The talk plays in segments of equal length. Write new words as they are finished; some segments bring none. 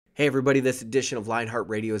Hey everybody, this edition of Lionheart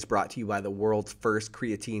Radio is brought to you by the world's first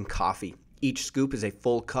creatine coffee. Each scoop is a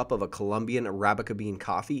full cup of a Colombian Arabica bean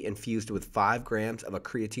coffee infused with 5 grams of a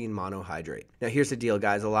creatine monohydrate. Now here's the deal,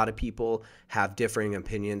 guys. A lot of people have differing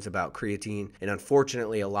opinions about creatine, and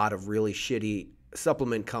unfortunately a lot of really shitty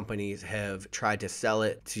supplement companies have tried to sell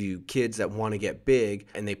it to kids that want to get big,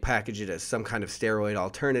 and they package it as some kind of steroid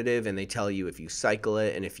alternative, and they tell you if you cycle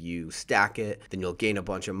it and if you stack it, then you'll gain a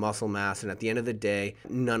bunch of muscle mass. And at the end of the day,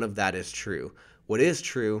 none of that is true. What is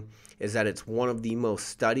true is that it's one of the most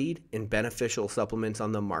studied and beneficial supplements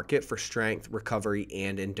on the market for strength, recovery,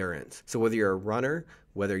 and endurance. So whether you're a runner,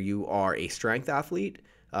 whether you are a strength athlete,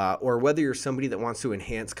 or whether you're somebody that wants to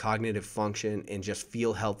enhance cognitive function and just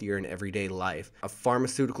feel healthier in everyday life, a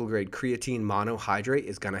pharmaceutical-grade creatine monohydrate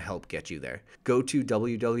is going to help get you there. Go to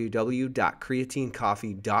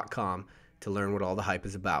www.creatinecoffee.com to learn what all the hype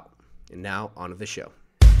is about. And now, on to the show.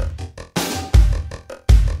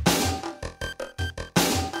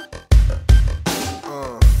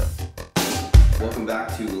 Welcome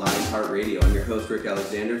back to Lionheart Radio. I'm your host, Rick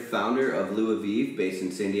Alexander, founder of Lou Aviv, based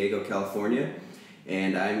in San Diego, California.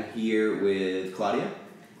 And I'm here with Claudia.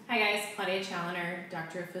 Hi guys, Claudia Challoner,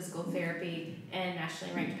 Doctor of Physical Therapy and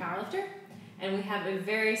nationally ranked powerlifter. And we have a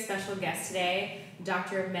very special guest today,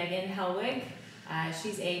 Dr. Meghan Helwig.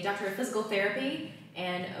 She's a Doctor of Physical Therapy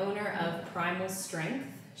and owner of Primal Strength.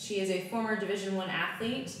 She is a former Division I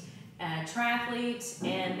athlete, triathlete,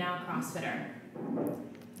 and now CrossFitter.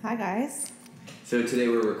 Hi guys. So today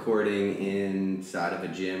we're recording inside of a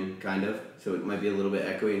gym, kind of. So it might be a little bit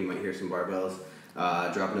echoey and you might hear some barbells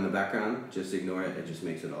dropping in the background. Just ignore it. It just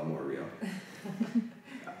makes it all more real.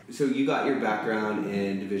 So you got your background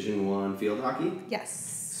in Division I field hockey?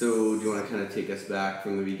 Yes. So do you want to kind of take us back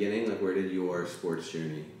from the beginning? Like, where did your sports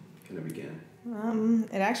journey kind of begin?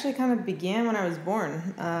 It actually kind of began when I was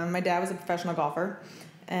born. My dad was a professional golfer,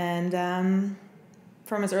 and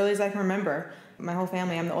from as early as I can remember, my whole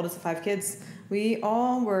family, I'm the oldest of 5 kids, we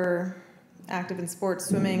all were active in sports: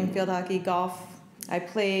 swimming, field hockey, golf. I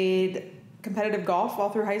played competitive golf all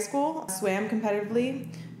through high school, swam competitively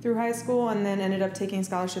through high school, and then ended up taking a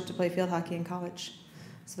scholarship to play field hockey in college.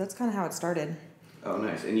 So that's kind of how it started. Oh,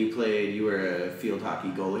 nice. And you were a field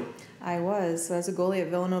hockey goalie? I was. So I was a goalie at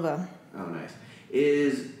Villanova. Oh, nice.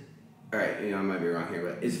 All right, I might be wrong here,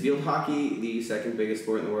 but is field hockey the second biggest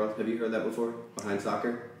sport in the world? Have you heard that before? Behind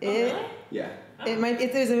soccer? Really? Yeah.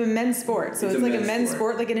 It's a men's sport, so it's like a men's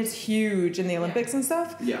sport, like, and it's huge in the Olympics and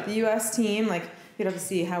stuff. Yeah. The U.S. team, like, you'd have to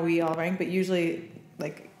see how we all rank, but usually,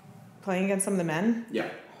 like, playing against some of the men. Yeah.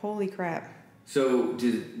 Holy crap. So,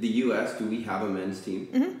 do we have a men's team?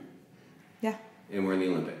 Mm-hmm. Yeah. And we're in the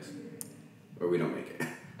Olympics? Or we don't make it?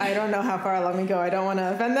 I don't know how far along we go. I don't want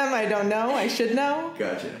to offend them. I don't know. I should know.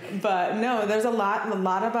 Gotcha. But no, there's a lot of,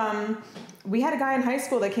 we had a guy in high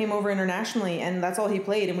school that came over internationally, and that's all he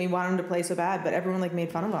played, and we wanted him to play so bad, but everyone, like,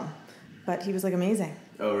 made fun of him. But he was, like, amazing.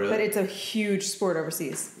 Oh, really? But it's a huge sport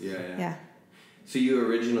overseas. Yeah. So you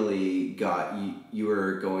originally you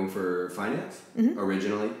were going for finance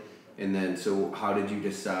originally, and then so how did you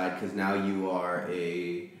decide, because now you are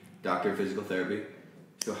a Doctor of Physical Therapy,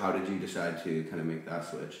 so how did you decide to kind of make that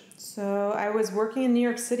switch? So I was working in New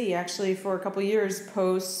York City actually for a couple years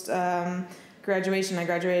post graduation. I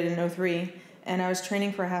graduated in 2003, and I was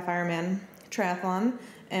training for a half Ironman triathlon,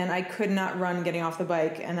 and I could not run getting off the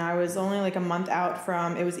bike, and I was only like a month out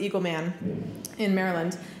from, it was Eagleman in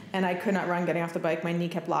Maryland, and I could not run getting off the bike. My knee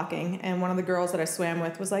kept locking, and one of the girls that I swam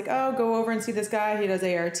with was like, oh, go over and see this guy. He does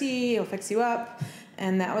ART. He'll fix you up.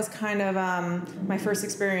 And that was kind of my first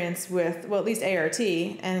experience with, well, at least ART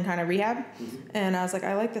and kind of rehab. Mm-hmm. And I was like,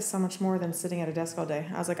 I like this so much more than sitting at a desk all day.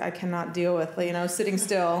 I was like, I cannot deal with, sitting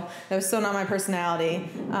still. That was so not my personality.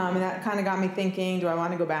 And that kind of got me thinking, do I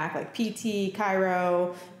want to go back, like PT,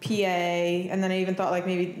 chiro, PA? And then I even thought, like,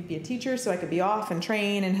 maybe be a teacher so I could be off and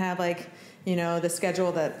train and have, like, the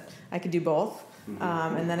schedule that I could do both.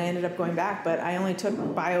 Mm-hmm. And then I ended up going back, but I only took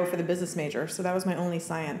bio for the business major, so that was my only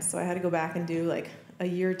science. So I had to go back and do like a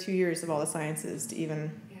year, 2 years of all the sciences to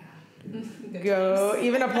even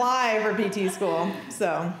even apply for PT school.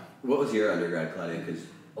 So what was your undergrad, Claudia?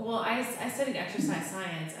 Well, I studied exercise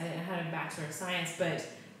science. I had a Bachelor of Science, but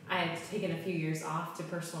I had taken a few years off to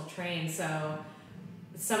personal train, so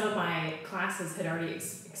some of my classes had already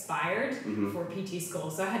expired for PT school,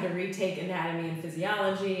 so I had to retake anatomy and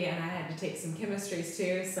physiology, and I had to take some chemistries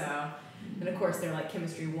too, and of course they're like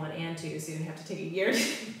chemistry 1 and 2, so you have to take a year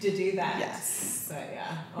to do that. Yes. So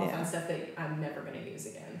all fun stuff that I'm never going to use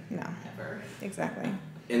again. No. Ever. Exactly.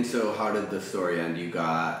 And so how did the story end? You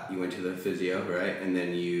went to the physio, right? And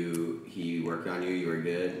then he worked on you, you were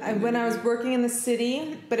good? When I was working in the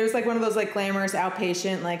city, but it was like one of those like glamorous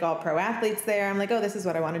outpatient, like all pro athletes there. I'm like, oh, this is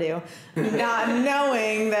what I want to do. Not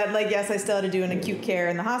knowing that like, yes, I still had to do an acute care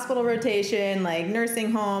in the hospital rotation, like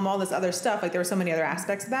nursing home, all this other stuff. Like there were so many other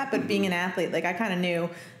aspects of that, but being an athlete, like I kind of knew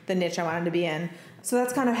the niche I wanted to be in. So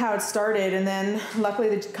that's kind of how it started. And then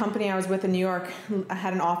luckily the company I was with in New York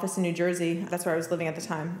had an office in New Jersey. That's where I was living at the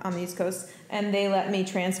time on the East Coast. And they let me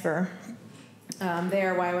transfer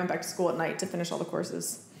there while I went back to school at night to finish all the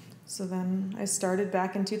courses. So then I started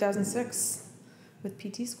back in 2006 with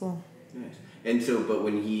PT school. Nice. And so, but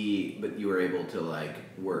you were able to like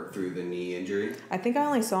work through the knee injury? I think I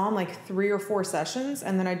only saw him like 3 or 4 sessions,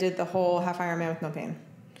 and then I did the whole half Ironman with no pain.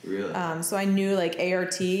 Really? So I knew like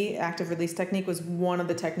ART, active release technique, was one of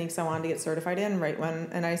the techniques I wanted to get certified in right when,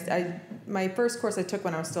 and I my first course I took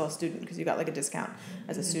when I was still a student because you got like a discount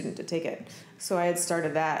as a student to take it. So I had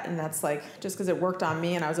started that, and that's like, just because it worked on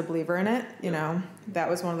me and I was a believer in it, you know, that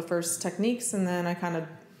was one of the first techniques, and then I kind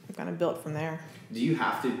of built from there. Do you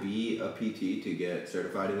have to be a PT to get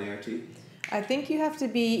certified in ART? I think you have to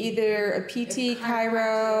be either a PT,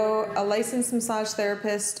 chiro, a licensed massage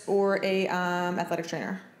therapist, or a athletic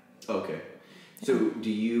trainer. Okay. So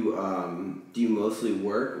do you mostly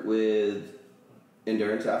work with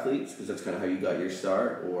endurance athletes because that's kind of how you got your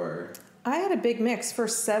start, or? I had a big mix. For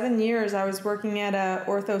 7 years, I was working at a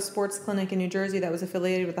ortho sports clinic in New Jersey that was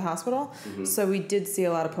affiliated with the hospital. Mm-hmm. So we did see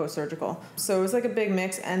a lot of post-surgical. So it was like a big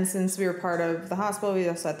mix. And since we were part of the hospital, we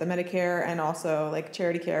also had the Medicare and also like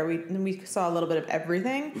charity care. We saw a little bit of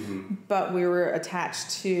everything, mm-hmm. but we were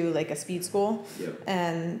attached to like a speed school. Yep.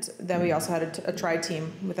 And then we also had a tri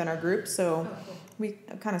team within our group. So we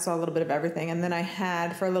kind of saw a little bit of everything. And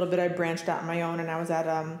then for a little bit, I branched out on my own, and I was at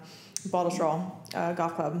Baltusrol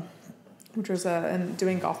Golf Club, which was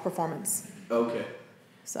doing golf performance. Okay.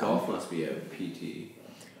 So golf must be a PT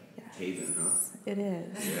haven, huh? It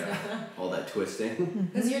is. Yeah. All that twisting.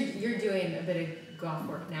 Because you're doing a bit of golf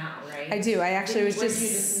work now, right? I do. I actually was just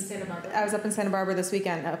in Santa Barbara? I was up in Santa Barbara this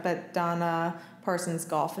weekend up at Don Parsons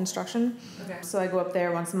Golf Instruction. Okay. So I go up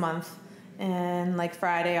there once a month, and like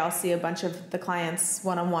Friday I'll see a bunch of the clients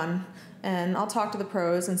one-on-one. And I'll talk to the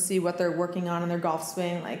pros and see what they're working on in their golf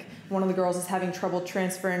swing. Like one of the girls is having trouble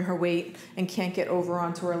transferring her weight and can't get over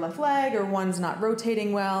onto her left leg, or one's not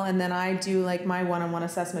rotating well. And then I do like my one-on-one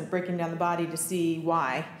assessment, breaking down the body to see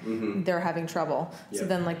why they're having trouble. Yep. So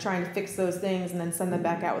then like trying to fix those things and then send them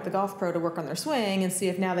back out with the golf pro to work on their swing and see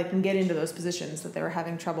if now they can get into those positions that they were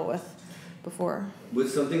having trouble with before.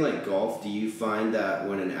 With something like golf, do you find that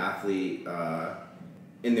when an athlete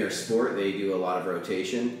in their sport, they do a lot of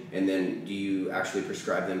rotation, and then do you actually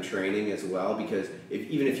prescribe them training as well? Because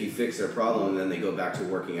even if you fix their problem and then they go back to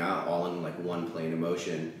working out all in like one plane of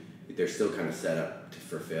motion, they're still kind of set up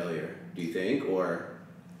for failure, do you think? Or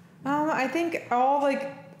I think all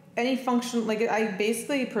like any function, like I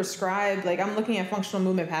basically prescribe, like I'm looking at functional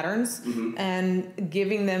movement patterns and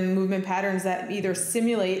giving them movement patterns that either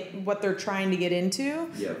simulate what they're trying to get into,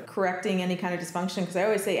 correcting any kind of dysfunction. Because I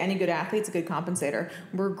always say any good athlete's a good compensator.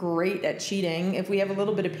 We're great at cheating. If we have a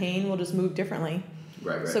little bit of pain, we'll just move differently.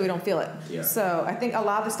 Right. So we don't feel it. Yeah. So I think a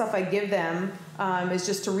lot of the stuff I give them is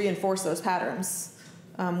just to reinforce those patterns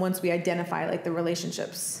once we identify like the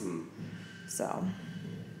relationships.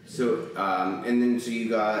 So, and then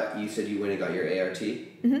you said you went and got your ART.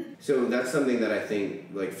 Mm-hmm. So that's something that I think,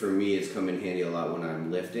 like for me, has come in handy a lot when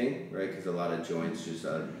I'm lifting, right? Because a lot of joints just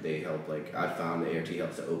they help. Like I found the ART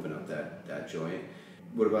helps to open up that joint.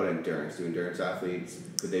 What about endurance? Do endurance athletes,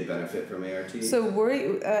 could they benefit from ART? So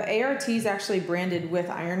ART is actually branded with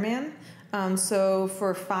Ironman. So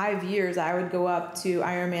for 5 years, I would go up to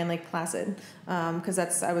Ironman Lake Placid because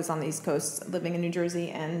I was on the East Coast living in New Jersey,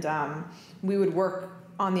 and we would work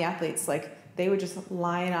on the athletes. Like they would just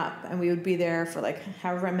line up and we would be there for like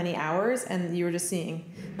however many hours, and you were just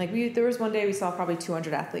seeing like there was one day we saw probably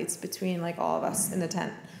 200 athletes between like all of us in the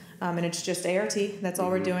tent, and it's just ART. That's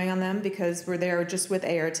all we're doing on them because we're there just with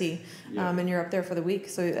ART. And you're up there for the week.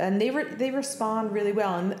 So and they respond really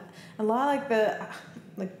well, and a lot of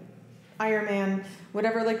like Ironman,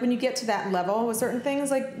 whatever, like when you get to that level with certain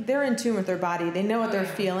things, like they're in tune with their body. They know what they're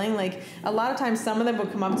feeling. Like a lot of times some of them will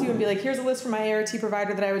come up to you and be like, here's a list from my ART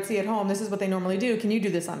provider that I would see at home. This is what they normally do. Can you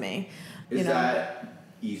do this on me? Is that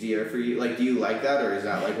easier for you? Like, do you like that? Or is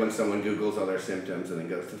that like when someone Googles all their symptoms and then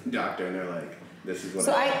goes to the doctor and they're like, this is what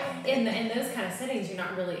in those kind of settings, you're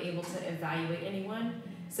not really able to evaluate anyone.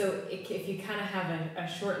 So if you kind of have a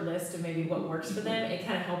short list of maybe what works for them, it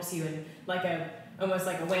kind of helps you in like almost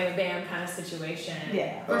like a wham bam kind of situation.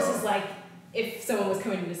 Yeah. Versus like if someone was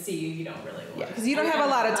coming to see you, you don't really want. Yeah, because you don't have a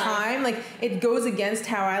lot of time. Like, it goes against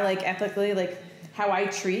how I like ethically, like how I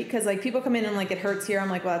treat. Because like people come in and like it hurts here. I'm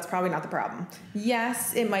like, well, that's probably not the problem.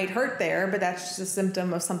 Yes, it might hurt there, but that's just a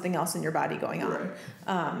symptom of something else in your body going on. Right.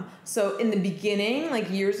 So in the beginning, like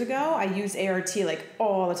years ago, I used ART like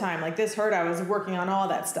all the time. Like this hurt, I was working on all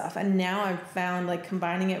that stuff. And now I've found like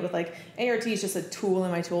combining it with like ART is just a tool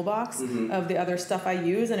in my toolbox of the other stuff I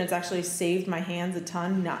use. And it's actually saved my hands a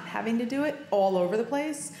ton not having to do it all over the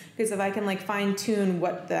place. Because if I can like fine tune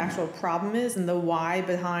what the actual problem is and the why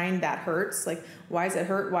behind that hurts, like why is it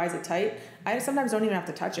hurt? Why is it tight? I sometimes don't even have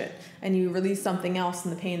to touch it. And you release something else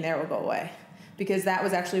and the pain there will go away. Because that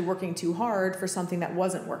was actually working too hard for something that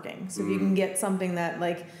wasn't working. So if you can get something that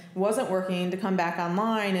like wasn't working to come back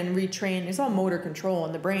online and retrain, it's all motor control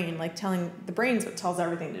in the brain, like telling the brain's what tells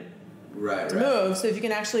everything to move. So if you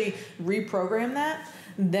can actually reprogram that,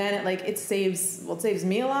 then it saves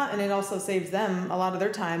me a lot, and it also saves them a lot of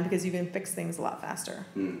their time because you can fix things a lot faster.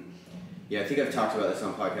 Yeah, I think I've talked about this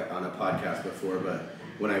on a podcast before, but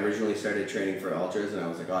when I originally started training for ultras, and I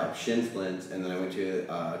was like, oh, I have shin splints, and then I went to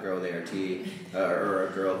a girl with ART, or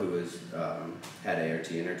a girl who was had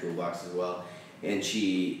ART in her toolbox as well, and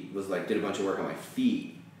she was like, did a bunch of work on my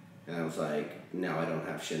feet, and I was like, now I don't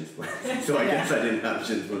have shin splints, so I guess I didn't have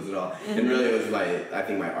shin splints at all. And really, it was I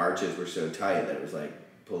think my arches were so tight that it was like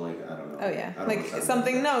pulling, I don't know. Oh yeah, like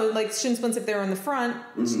something, like shin splints if they were in the front,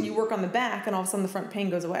 you work on the back and all of a sudden the front pain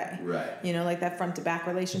goes away. Right. You know, like that front to back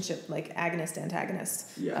relationship, like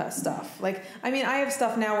agonist-antagonist stuff. Like, I mean, I have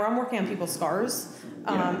stuff now where I'm working on people's scars,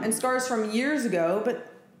 and scars from years ago, but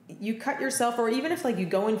you cut yourself, or even if like you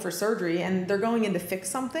go in for surgery and they're going in to fix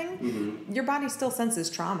something, your body still senses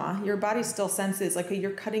trauma. Your body still senses like,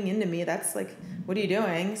 you're cutting into me. That's like, what are you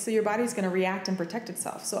doing? So your body's going to react and protect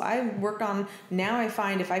itself. So I work on, now I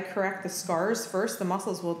find if I correct the scars first, the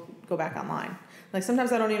muscles will go back online. Like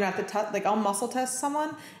sometimes I don't even have to I'll muscle test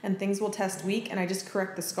someone and things will test weak and I just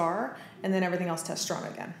correct the scar and then everything else tests strong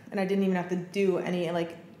again. And I didn't even have to do any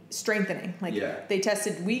like strengthening. They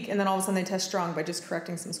tested weak and then all of a sudden they test strong by just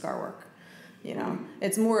correcting some scar work. You know,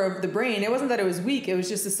 it's more of the brain. It wasn't that it was weak. It was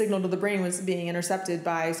just a signal to the brain was being intercepted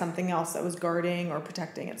by something else that was guarding or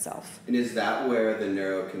protecting itself. And is that where the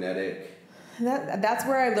neurokinetic... That's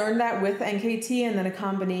where I learned that with NKT, and then a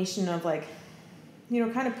combination of like, you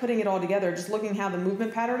know, kind of putting it all together, just looking how the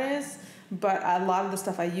movement pattern is. But a lot of the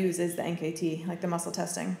stuff I use is the NKT, like the muscle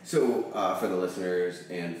testing. So for the listeners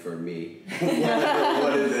and for me,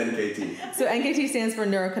 what is NKT? So NKT stands for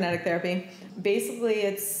Neurokinetic Therapy. Basically,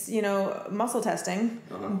 it's, you know, muscle testing,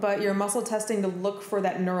 but you're muscle testing to look for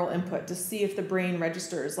that neural input to see if the brain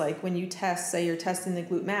registers. Like when you test, say you're testing the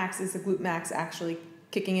glute max, is the glute max actually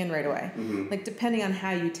kicking in right away? Like depending on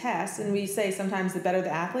how you test, and we say sometimes the better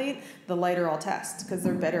the athlete, the lighter I'll test because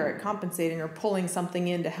they're better at compensating or pulling something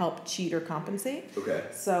in to help cheat or compensate. Okay.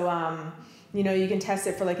 So, you know, you can test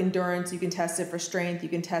it for like endurance, you can test it for strength, you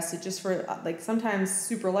can test it just for like sometimes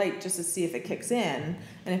super light just to see if it kicks in,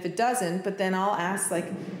 and if it doesn't, but then I'll ask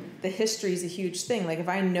like, the history is a huge thing. Like if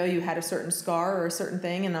I know you had a certain scar or a certain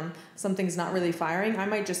thing and something's not really firing, I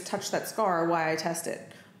might just touch that scar while I test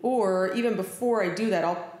it. Or even before I do that,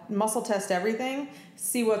 I'll muscle test everything,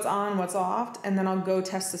 see what's on, what's off, and then I'll go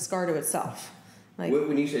test the scar to itself. Like,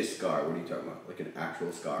 when you say scar, what are you talking about? Like an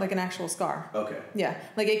actual scar? Like an actual scar. Okay. Yeah.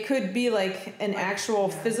 Like it could be like an actual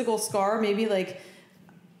physical scar, maybe like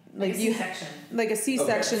a C-section. Like a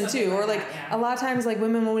C-section too. Or like a lot of times like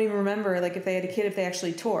women won't even remember like if they had a kid, if they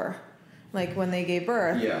actually tore. Like when they gave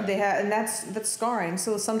birth, they had, and that's scarring.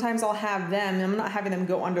 So sometimes I'll have them, and I'm not having them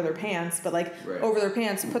go under their pants, but like over their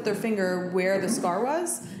pants, put their finger where the scar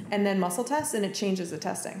was, and then muscle test, and it changes the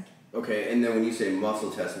testing. Okay, and then when you say muscle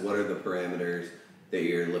test, what are the parameters that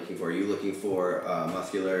you're looking for? Are you looking for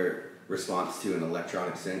muscular response to an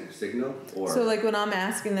electronic signal, or so like when I'm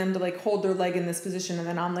asking them to like hold their leg in this position and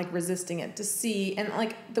then I'm like resisting it to see, and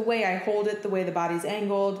like the way I hold it, the way the body's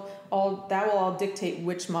angled, that will all dictate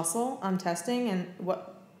which muscle I'm testing and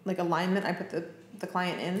what like alignment I put the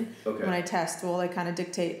client in. When I test will like kind of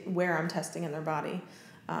dictate where I'm testing in their body.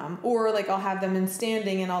 Or like I'll have them in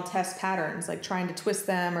standing and I'll test patterns, like trying to twist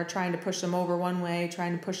them or trying to push them over one way,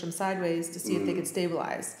 trying to push them sideways to see if they could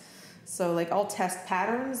stabilize. So like I'll test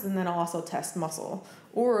patterns and then I'll also test muscle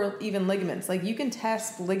or even ligaments. Like you can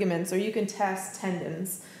test ligaments or you can test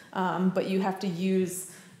tendons, but you have to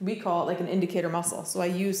use, we call it like an indicator muscle. So I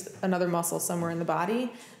use another muscle somewhere in the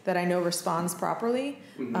body that I know responds properly,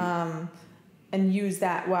 and use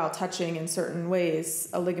that while touching in certain ways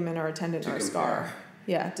a ligament or a tendon or a scar.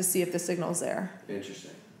 Yeah, to see if the signal's there.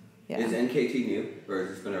 Interesting. Yeah. Is NKT new, or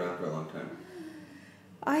has it been around for a long time?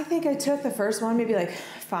 I think I took the first one maybe like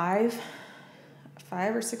 5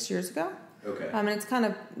 5 or 6 years ago. Okay. And it's kind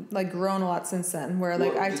of like grown a lot since then, where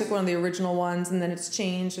like I took one of the original ones and then it's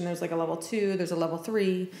changed, and there's like a level 2, there's a level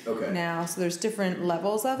 3 now. So there's different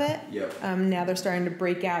levels of it. Yep. Now they're starting to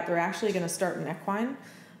break out. They're actually going to start an equine,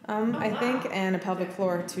 I think, and a pelvic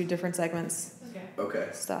floor, 2 different segments. Okay.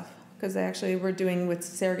 Stuff. Because they actually were doing with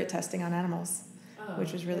surrogate testing on animals,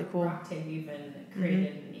 which was really cool. Rock Tape even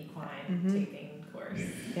created an equine taping course.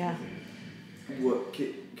 Yeah. What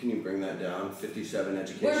can you bring that down? 57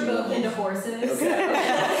 education. We're both levels? into horses.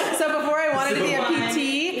 Okay. So before I wanted to be a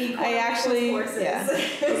PT, I actually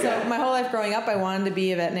horses. So my whole life growing up, I wanted to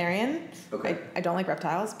be a veterinarian. Okay. I don't like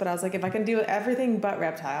reptiles, but I was like, if I can do everything but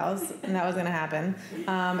reptiles, and that was going to happen.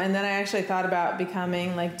 And then I actually thought about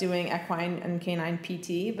becoming doing equine and canine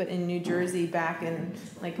PT, but in New Jersey back in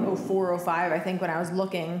 04, 05, I think when I was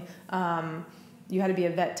looking, you had to be a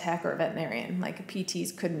vet tech or a veterinarian.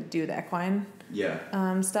 PTs couldn't do the equine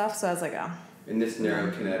stuff, so I was like, oh. And this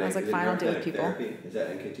neurokinetic, I was like, fine, I'll do it with people. Therapy? Is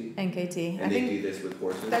that NKT? NKT. And they do this with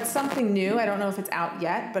horses? That's something new. I don't know if it's out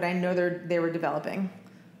yet, but I know they were developing.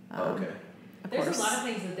 Okay. There's a lot of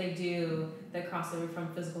things that they do that cross over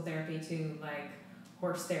from physical therapy to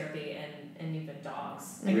horse therapy and even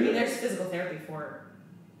dogs. Really? There's physical therapy for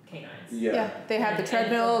canines. Yeah, they have the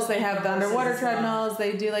treadmills, they have the underwater treadmills,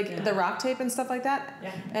 they do the rock tape and stuff like that.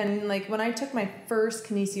 Yeah. And when I took my first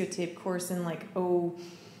kinesiotape course in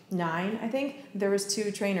 09, I think, there was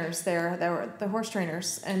 2 trainers there that were the horse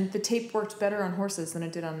trainers, and the tape worked better on horses than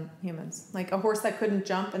it did on humans. A horse that couldn't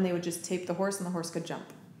jump, and they would just tape the horse and the horse could jump.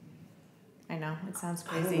 I know, it sounds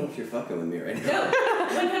crazy. I don't know if you're fucking with me right now. No,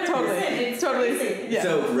 100%. It's totally. crazy. Yeah.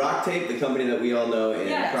 So Rock Tape, the company that we all know in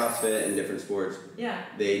CrossFit and different sports,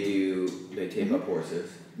 they tape up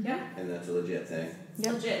horses. Yeah. And that's a legit thing. It's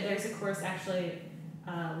legit. There's a course actually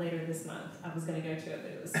later this month. I was going to go to it,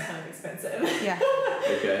 but it was kind of expensive. Yeah.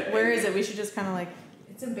 Okay. Where is it? We should just kind of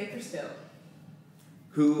It's in Bakersfield.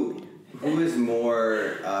 Who is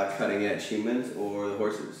more cutting edge, humans or the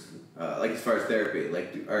horses? As far as therapy,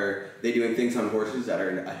 are they doing things on horses that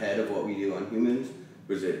are ahead of what we do on humans?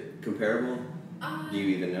 Or is it comparable? Do you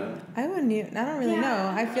even know? I don't really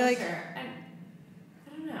know. I feel Sure. I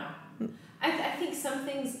don't know. I think some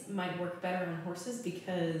things might work better on horses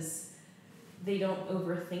because they don't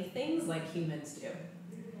overthink things like humans do.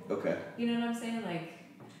 Okay. You know what I'm saying?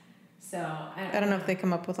 So I don't know if they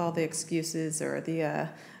come up with all the excuses or the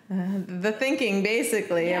thinking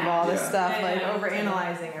basically of all this stuff,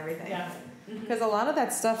 overanalyzing everything. Yeah. Because a lot of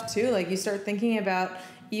that stuff too, you start thinking about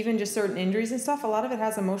even just certain injuries and stuff, a lot of it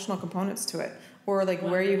has emotional components to it. Or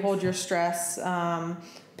where you hold your stress,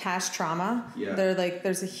 past trauma. Yeah.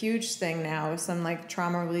 There's a huge thing now with some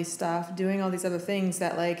trauma release stuff, doing all these other things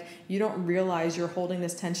that you don't realize you're holding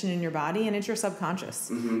this tension in your body, and it's your subconscious.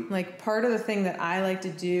 Mm-hmm. Part of the thing that I like to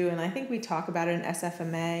do, and I think we talk about it in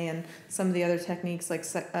SFMA and some of the other techniques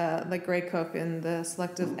like Gray Cook and the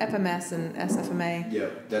selective FMS and SFMA. Yeah,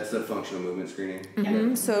 that's the functional movement screening. Mm-hmm.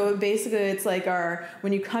 Yeah. So basically it's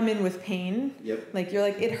when you come in with pain, you're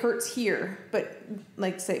it hurts here, but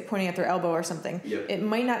say pointing at their elbow or something, it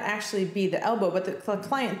might not actually be the elbow, but the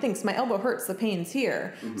client thinks my elbow hurts, the pain's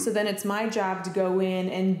here. Mm-hmm. So then it's my job to go in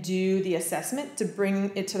and do the assessment to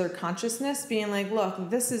bring it to their consciousness, being look,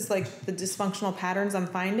 this is the dysfunctional patterns I'm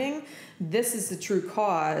finding. This is the true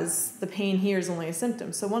cause. The pain here is only a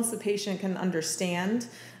symptom. So once the patient can understand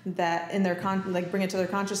that in their bring it to their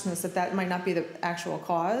consciousness that might not be the actual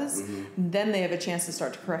cause, then they have a chance to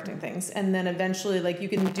start correcting things. And then eventually you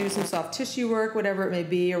can do some soft tissue work, whatever it may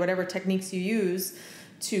be, or whatever techniques you use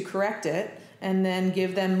to correct it, and then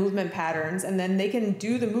give them movement patterns, and then they can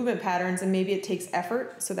do the movement patterns, and maybe it takes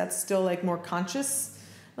effort, so that's still more conscious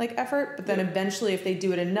effort, but then eventually if they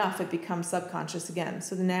do it enough, it becomes subconscious again.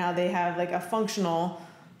 So now they have a functional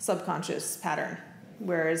subconscious pattern,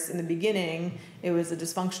 whereas in the beginning it was a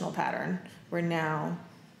dysfunctional pattern, where now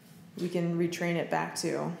we can retrain it back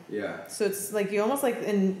to. Yeah. So it's you almost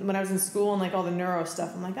when I was in school and all the neuro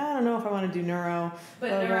stuff, I'm I don't know if I want to do neuro.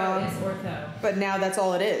 But neuro is ortho. But now that's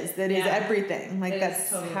all it is. That is everything. That's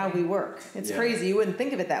totally how we work. It's crazy. You wouldn't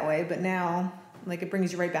think of it that way, but now it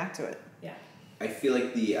brings you right back to it. Yeah. I feel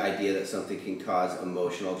the idea that something can cause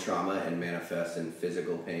emotional trauma and manifest in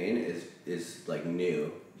physical pain is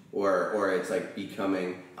new. Or it's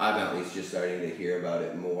becoming, I'm at least just starting to hear about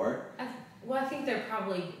it more. I think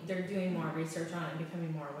they're doing more research on it and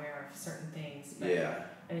becoming more aware of certain things. But,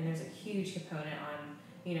 there's a huge component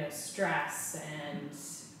on, stress and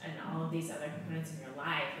all of these other components in your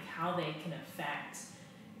life of how they can affect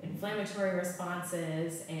inflammatory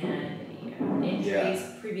responses and injuries,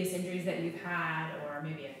 previous injuries that you've had, or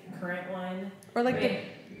maybe a current one. Or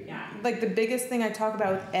like the biggest thing I talk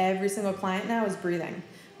about with every single client now is breathing.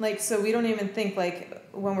 Like, so we don't even think, like,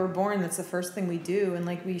 when we're born, that's the first thing we do. And,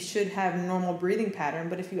 like, we should have normal breathing pattern.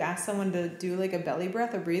 But if you ask someone to do, like, a belly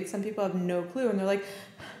breath or breathe, some people have no clue. And they're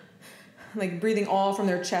like breathing all from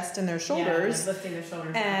their chest and their shoulders. Like lifting their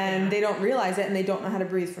shoulders and up, they don't realize it, and they don't know how to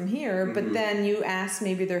breathe from here. But then you ask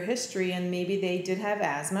maybe their history, and maybe they did have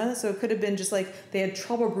asthma. So it could have been just, like, they had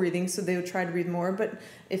trouble breathing, so they would try to breathe more. But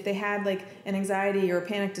if they had, like, an anxiety or a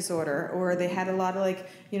panic disorder, or they had a lot of, like,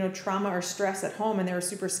 you know, trauma or stress at home, and they were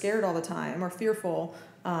super scared all the time or fearful,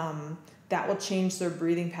 that will change their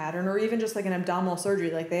breathing pattern. Or even just like an abdominal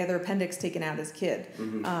surgery, like they had their appendix taken out as a kid.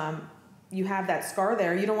 You have that scar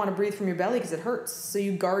there. You don't want to breathe from your belly because it hurts. So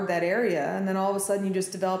you guard that area, and then all of a sudden you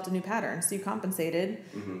just developed a new pattern. So you compensated,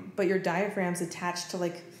 but your diaphragm's attached to,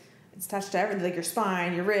 like, it's attached to everything, like your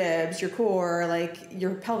spine, your ribs, your core, like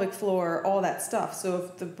your pelvic floor, all that stuff. So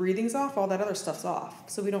if the breathing's off, all that other stuff's off.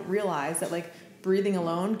 So we don't realize that, like, breathing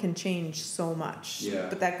alone can change so much. Yeah.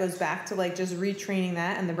 But that goes back to, like, just retraining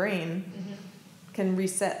that, and the brain can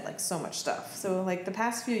reset, like, so much stuff. So, like, the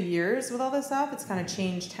past few years with all this stuff, it's kind of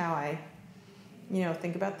changed how I, you know,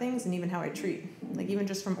 think about things, and even how I treat. Like, even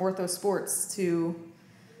just from ortho sports to,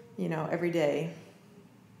 you know, everyday,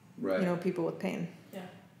 you know, people with pain. Yeah.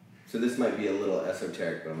 So this might be a little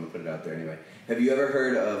esoteric, but I'm going to put it out there anyway. Have you ever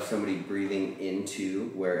heard of somebody breathing into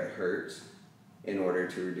where it hurts in order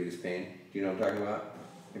to reduce pain? Do you know what I'm talking about?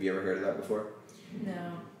 Have you ever heard of that before?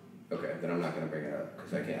 No. Okay, then I'm not going to bring it up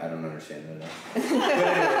because I don't understand it enough.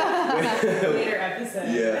 Later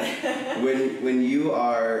episode. Yeah. When you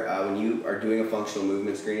are doing a functional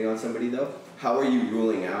movement screening on somebody though, how are you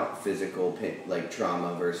ruling out physical pain, like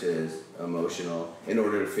trauma versus emotional, in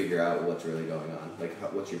order to figure out what's really going on? Like,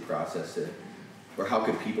 what's your process or how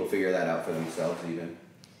could people figure that out for themselves even?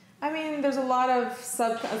 I mean, there's a lot of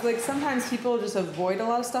sometimes people just avoid a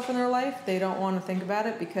lot of stuff in their life. They don't want to think about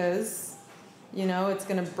it because, you know, it's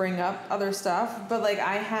going to bring up other stuff. But, like,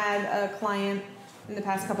 I had a client in the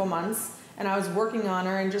past couple months, and I was working on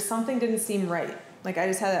her, and just something didn't seem right. Like, I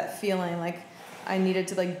just had that feeling like I needed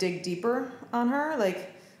to, like, dig deeper on her,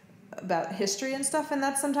 like, about history and stuff. And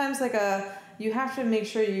that's sometimes, like, you have to make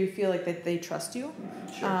sure you feel like that they trust you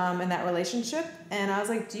in that relationship. And I was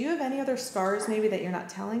like, do you have any other scars maybe that you're not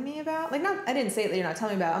telling me about? Like, I didn't say it that you're not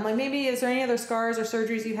telling me about. I'm like, maybe is there any other scars or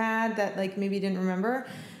surgeries you had that, like, maybe you didn't remember?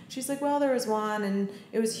 She's like, well, there was one, and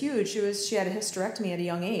it was huge. She had a hysterectomy at a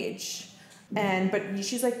young age. But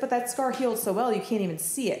she's like, but that scar healed so well, you can't even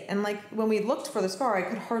see it. And, like, when we looked for the scar, I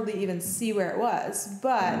could hardly even see where it was.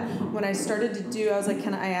 But when I started to I was like,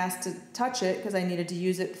 I asked to touch it because I needed to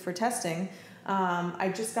use it for testing.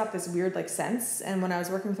 I just got this weird, like, sense. And when I was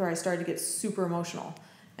working with her, I started to get super emotional.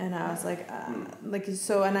 And I was like, and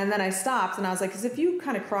then I stopped, and I was like, because if you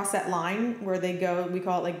kind of cross that line where they go, we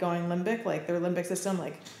call it, like, going limbic, like their limbic system,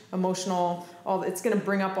 like emotional, it's going to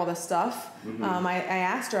bring up all this stuff. I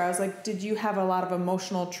asked her, I was like, did you have a lot of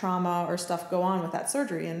emotional trauma or stuff go on with that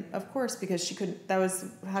surgery? And of course, because that was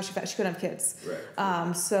how she couldn't have kids.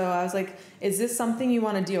 Right. So I was like, is this something you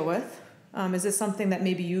want to deal with? Is this something that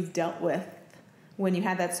maybe you've dealt with when you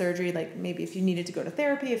had that surgery, like maybe if you needed to go to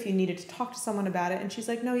therapy, if you needed to talk to someone about it? And she's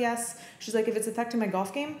like, no, yes. She's like, if it's affecting my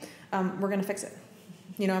golf game, we're going to fix it.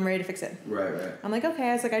 You know, I'm ready to fix it. Right. I'm like, okay.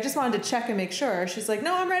 I was like, I just wanted to check and make sure. She's like,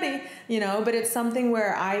 no, I'm ready. You know, but it's something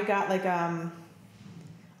where I got like,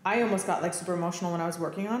 I almost got like super emotional when I was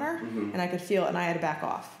working on her, and I could feel it, and I had to back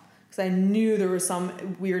off because I knew there was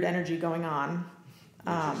some weird energy going on.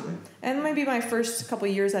 And maybe my first couple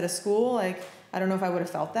of years out of school, like, I don't know if I would have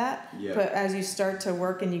felt that, but as you start to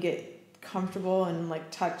work and you get comfortable and, like,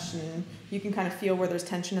 touch, and you can kind of feel where there's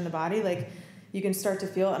tension in the body, like, you can start to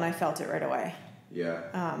feel it, and I felt it right away.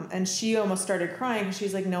 Yeah. And she almost started crying because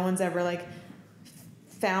she's like, no one's ever, like,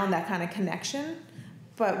 found that kind of connection.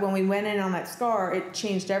 But when we went in on that scar, it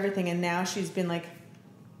changed everything, and now she's been, like,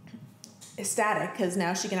 ecstatic because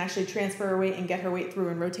now she can actually transfer her weight and get her weight through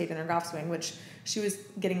and rotate in her golf swing, which she was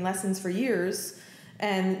getting lessons for years.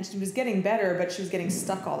 And she was getting better, but she was getting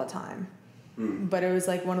stuck all the time. But it was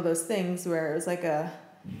like one of those things where it was like a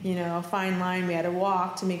fine line we had to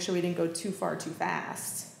walk to make sure we didn't go too far too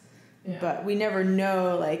fast. Yeah. But we never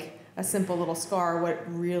know, like, a simple little scar, what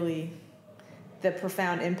really the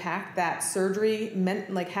profound impact that surgery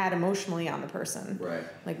meant, like, had emotionally on the person. Right.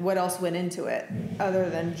 Like, what else went into it other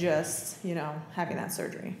than just, having that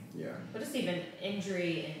surgery. Yeah. But just even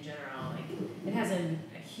injury in general, like, it has a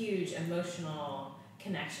huge emotional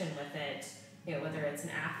connection with it, whether it's an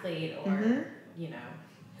athlete or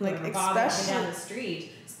like especially down the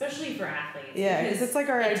street, especially for athletes. Yeah, because it's like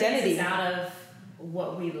our identity. Takes us out of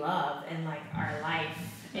what we love and, like, our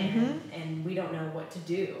life and we don't know what to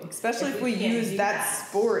do. Especially if we use that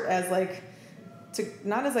sport as like,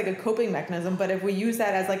 not as like a coping mechanism, but if we use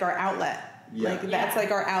that as like our outlet. Yeah. Like that's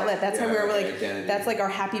like our outlet. That's how we're like, identity. That's like our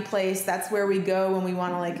happy place. That's where we go when we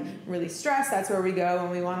want to like really stress. That's where we go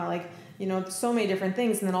when we want to like, you know, so many different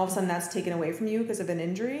things. And then all of a sudden that's taken away from you because of an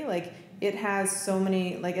injury. Like it has so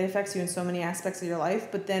many, like it affects you in so many aspects of your life,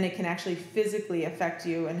 but then it can actually physically affect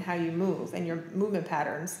you and how you move and your movement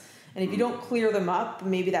patterns. And if you don't clear them up,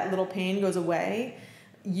 maybe that little pain goes away.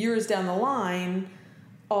 Years down the line,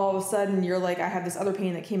 all of a sudden you're like, I have this other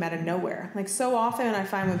pain that came out of nowhere. Like so often I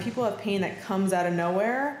find when people have pain that comes out of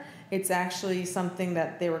nowhere, it's actually something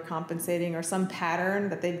that they were compensating or some pattern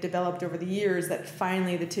that they've developed over the years that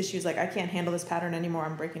finally the tissue's like, I can't handle this pattern anymore,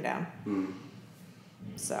 I'm breaking down.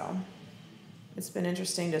 So it's been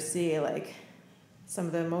interesting to see like some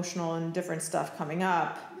of the emotional and different stuff coming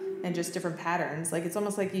up and just different patterns. Like it's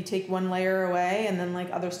almost like you take one layer away and then like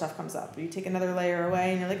other stuff comes up. You take another layer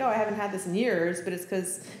away and you're like, oh, I haven't had this in years, but it's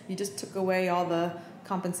because you just took away all the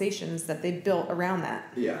compensations that they built around that.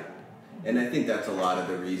 Yeah. And I think that's a lot of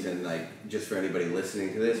the reason, like just for anybody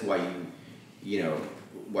listening to this, why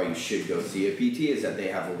you should go see a PT is that they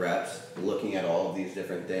have reps looking at all of these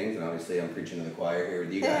different things. And obviously I'm preaching to the choir here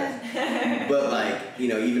with you guys. But like, you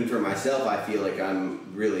know, even for myself, I feel like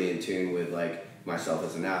I'm really in tune with like myself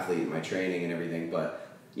as an athlete, my training and everything. But,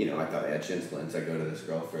 you know, I thought I had shin splints. I go to this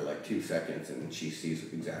girl for like 2 seconds and she sees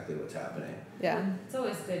exactly what's happening. Yeah. It's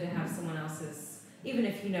always good to have someone else's, even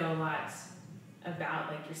if you know a lot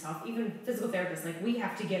about like yourself, even physical therapists, like we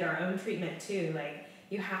have to get our own treatment too. Like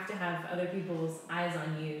you have to have other people's eyes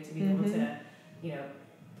on you to be able to, you know,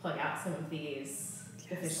 plug out some of these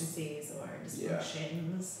deficiencies or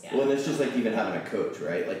dysfunctions. Yeah. Well, and it's just like even having a coach,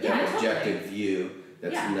 right? Like that objective view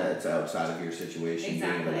that's outside of your situation.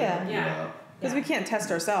 Exactly. Because we can't test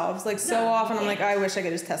ourselves. Like so often I'm like, I wish I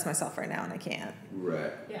could just test myself right now and I can't.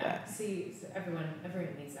 Right. Yeah. See, so everyone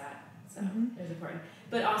needs that. So it's important.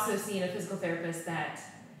 But also seeing a physical therapist that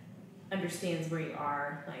understands where you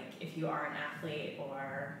are, like if you are an athlete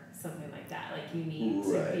or something like that, like you need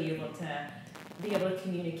to be able to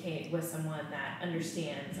communicate with someone that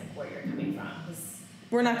understands like where you're coming from.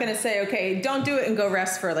 We're not going to say, okay, don't do it and go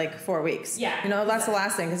rest for like 4 weeks. Yeah. You know, that's the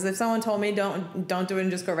last thing. Because if someone told me don't do it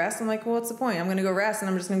and just go rest, I'm like, well, what's the point? I'm going to go rest and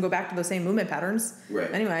I'm just going to go back to the same movement patterns.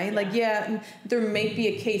 Right. Anyway, there may be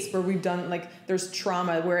a case where we've done like there's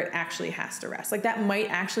trauma where it actually has to rest. Like that might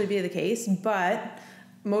actually be the case, but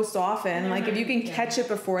most often, like if you can catch it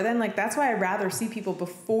before then, like that's why I rather see people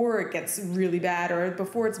before it gets really bad or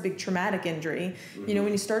before it's a big traumatic injury. You know,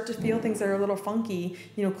 when you start to feel things that are a little funky,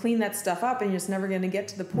 you know, clean that stuff up and you're just never going to get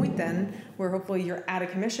to the point then where hopefully you're out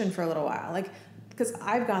of commission for a little while. Like, because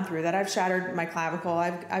I've gone through that. I've shattered my clavicle.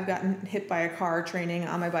 I've gotten hit by a car training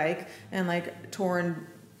on my bike and like torn,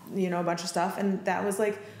 you know, a bunch of stuff. And that was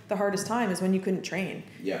like the hardest time is when you couldn't train.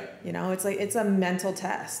 Yeah. You know, it's like, it's a mental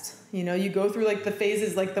test. You know, you go through like the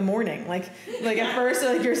phases, like the morning, like at first,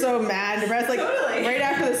 like you're so mad and depressed, like right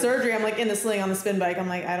after the surgery, I'm like in the sling on the spin bike. I'm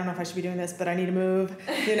like, I don't know if I should be doing this, but I need to move,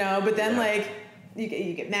 you know, but then like you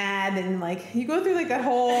get mad and like you go through like that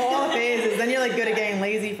all the phases. Then you're like good at getting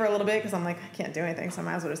lazy for a little bit. Cause I'm like, I can't do anything. So I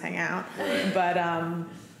might as well just hang out. Right. But,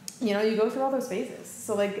 you know, you go through all those phases.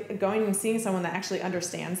 So like going and seeing someone that actually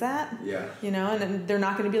understands that, you know, and then they're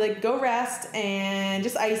not going to be like, go rest and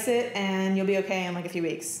just ice it and you'll be okay in like a few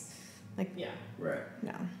weeks. Like, right.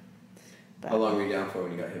 No. But how long were you down for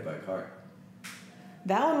when you got hit by a car?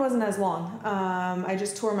 That one wasn't as long. I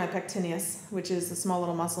just tore my pectineus, which is a small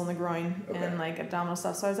little muscle in the groin and like abdominal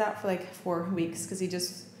stuff. So I was out for like 4 weeks because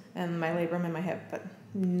and my labrum in my hip, but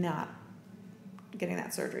not getting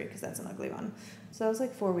that surgery because that's an ugly one. So it was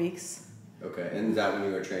like 4 weeks. Okay, and is that when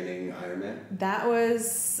you were training Ironman? That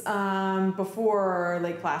was before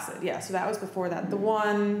Lake Placid, yeah. So that was before that. The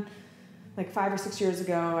one, like 5 or 6 years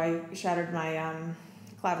ago, I shattered my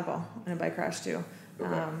clavicle in a bike crash too.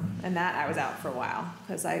 Okay. And that I was out for a while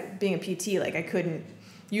because being a PT, like I couldn't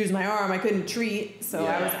use my arm, I couldn't treat, so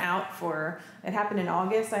I was out for, it happened in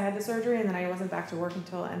August, I had the surgery, and then I wasn't back to work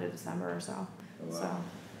until the end of December or so. Oh, wow. So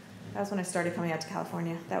that's when I started coming out to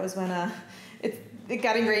California. That was when it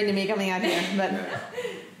got ingrained in me coming out here, but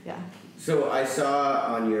yeah. So I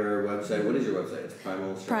saw on your website, what is your website? It's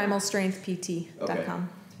primalstrengthpt.com. Okay.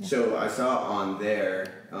 Yeah. So I saw on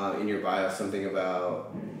there, in your bio, something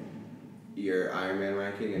about your Ironman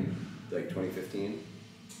ranking in like 2015.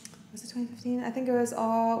 Was it 2015? I think it was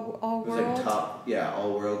all world. It was like top,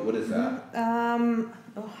 all world. What is that? I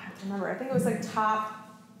have to remember. I think it was like top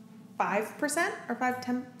 5% or 5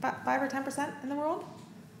 or 10% in the world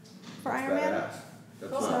for Ironman.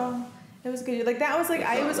 That's so it was good. Like that was like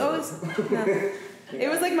I was always. No. It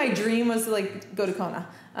was like my dream was to like go to Kona.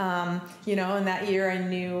 You know, and that year I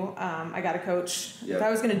knew I got a coach. Yep. If I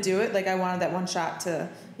was going to do it, like I wanted that one shot to,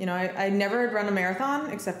 you know, I never had run a marathon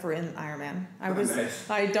except for in Ironman. Nice.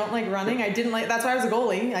 I don't like running. That's why I was a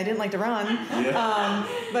goalie. I didn't like to run. Yeah.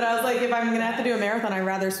 But I was like, if I'm going to have to do a marathon, I'd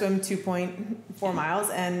rather swim 2.4 miles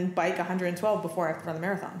and bike 112 before I have to run the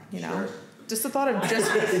marathon, you know? Sure. Just the thought of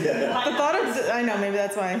I know, maybe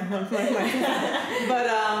that's why. But,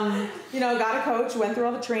 you know, got a coach, went through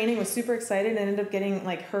all the training, was super excited, and ended up getting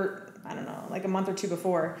like hurt, I don't know, like a month or two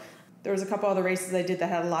before. There was a couple other races I did that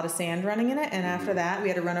had a lot of sand running in it, and after that we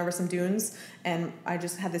had to run over some dunes, and I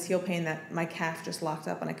just had this heel pain that my calf just locked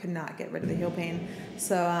up and I could not get rid of the heel pain.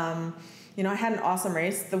 So, you know, I had an awesome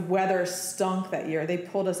race. The weather stunk that year. They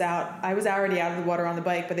pulled us out. I was already out of the water on the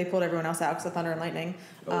bike, but they pulled everyone else out because of thunder and lightning.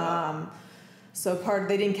 Oh, wow. So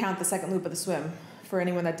they didn't count the second loop of the swim for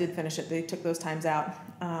anyone that did finish it. They took those times out.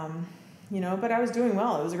 You know, but I was doing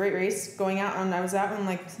well. It was a great race. I was out in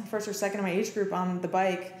like first or second in my age group on the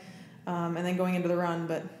bike, and then going into the run,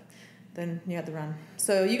 but then you had the run.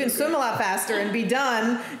 So you can swim a lot faster and be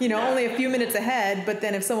done, you know, only a few minutes ahead, but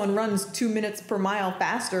then if someone runs 2 minutes per mile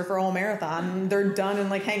faster for a whole marathon, they're done and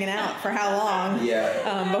like hanging out for how long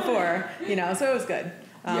before, you know, so it was good.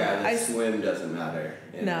 Swim doesn't matter.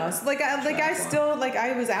 No, so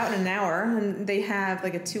I was out in an hour, and they have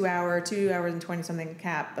like a 2 hours and 20 something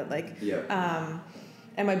cap, but like,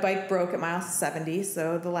 and my bike broke at mile 70,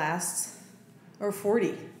 so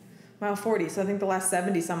mile 40. So I think the last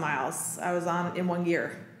 70 some miles I was on in one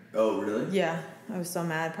gear. Oh, really? Yeah, I was so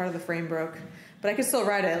mad. Part of the frame broke, but I could still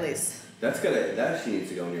ride it at least. That she needs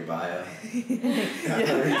to go in your bio. 70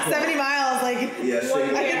 miles, like, I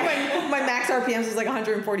think my max RPMs was like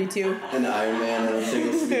 142. An Ironman on a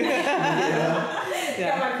single speed.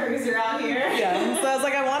 Got my cruiser out here. Yeah, so I was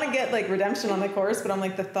like, I want to get like redemption on the course, but I'm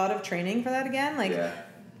like, the thought of training for that again, like,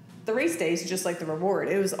 the race day is just like the reward.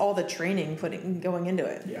 It was all the training going into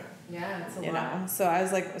it. Yeah, it's a lot. You know, so I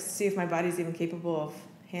was like, let's see if my body's even capable of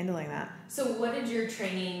handling that. So what did your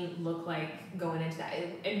training look like going into that?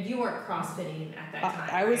 And you weren't CrossFitting at that time,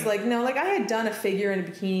 I was like, no, like I had done a figure in a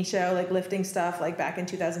bikini show, like lifting stuff, like back in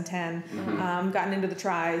 2010, gotten into the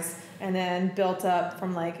tris, and then built up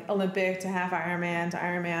from like Olympic to half Ironman to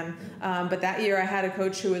Ironman. But that year I had a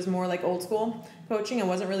coach who was more like old school coaching and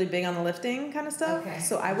wasn't really big on the lifting kind of stuff. Okay.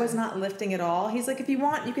 So I was not lifting at all. He's like, if you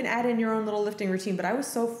want, you can add in your own little lifting routine. But I was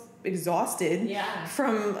so exhausted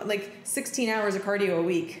from like 16 hours of cardio a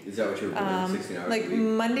week. Is that what you were doing? 16 hours like a week?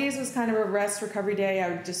 Mondays was kind of a rest recovery day. I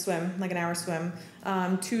would just swim, like an hour swim.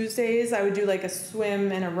 Tuesdays I would do like a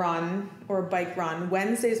swim and a run or a bike run.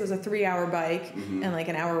 Wednesdays was a 3-hour bike and like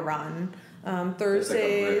an hour run.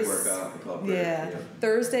 Thursdays, like a brick workout.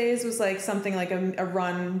 Thursdays was like something like a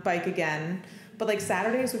run, bike again. But like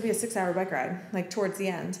Saturdays would be a 6-hour bike ride, like towards the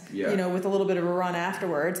end, you know, with a little bit of a run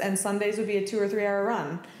afterwards. And Sundays would be a 2 or 3 hour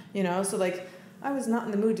run, you know. So like I was not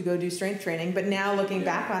in the mood to go do strength training, but now looking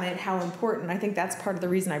back on it, how important, I think that's part of the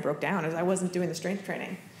reason I broke down is I wasn't doing the strength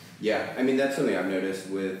training. Yeah, I mean, that's something I've noticed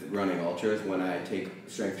with running ultras. When I take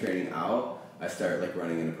strength training out, I start like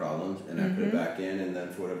running into problems and I put it back in, and then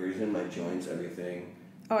for whatever reason, my joints, everything.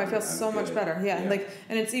 Oh, I feel so much better. Yeah. Like,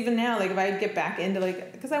 and it's even now, like if I get back into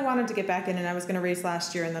like, because I wanted to get back in and I was going to race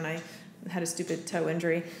last year and then I had a stupid toe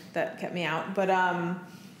injury that kept me out. But,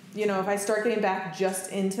 you know, if I start getting back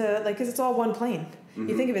just into like, cause it's all one plane.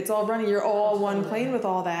 You think of it's all running, you're all one plane with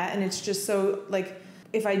all that. And it's just so like,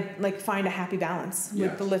 if I like find a happy balance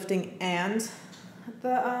with the lifting and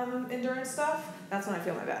the endurance stuff, that's when I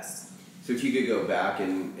feel my best. So if you could go back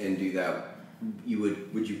and do that,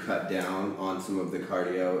 would you cut down on some of the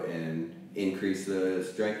cardio and increase the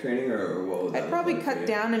strength training, or what would that I'd probably look like cut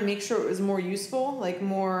down and make sure it was more useful, like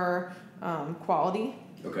more quality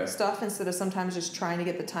stuff instead of sometimes just trying to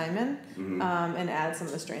get the time in and add some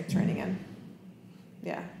of the strength training in.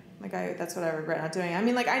 Yeah. Like that's what I regret not doing. I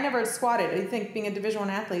mean, like I never squatted. I think being a Division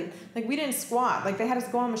I athlete, like we didn't squat. Like they had us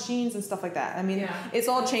go on machines and stuff like that. I mean, it's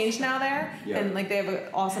all changed now there, and like they have an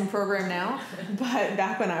awesome program now. But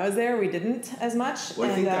back when I was there, we didn't as much.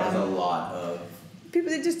 Well, I think that was a lot of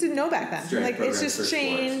people that just didn't know back then. Like it's just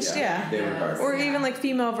changed, They were hard. Or even like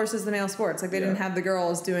female versus the male sports. Like they didn't have the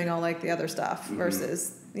girls doing all like the other stuff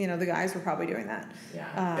versus the guys were probably doing that.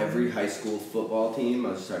 Every high school football team,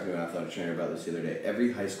 I was talking to an athletic trainer about this the other day,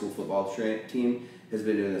 every high school football team has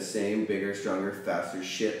been doing the same bigger, stronger, faster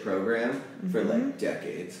shit program for like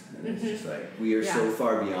decades. And it's just like, we are so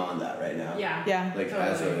far beyond that right now. Like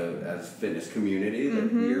as a fitness community,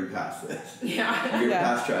 that we're past this. You're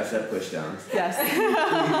past tricep pushdowns. Yes.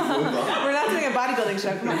 We're not doing a bodybuilding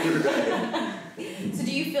show, come on. So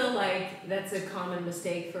do you feel like that's a common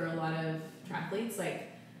mistake for a lot of triathletes? Like,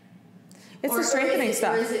 it's the strengthening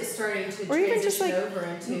stuff. Or is it starting to transition over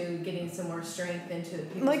into getting some more strength into the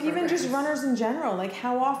people's like even programs? just runners in general? Like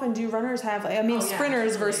how often do runners have, like, I mean,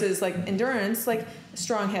 sprinters versus like endurance, like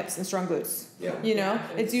strong hips and strong glutes. Yeah. You know,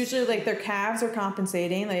 it's usually like their calves are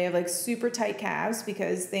compensating. They have like super tight calves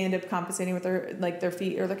because they end up compensating with their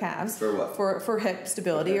feet or their calves. For what? For hip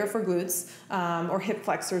stability or for glutes, or hip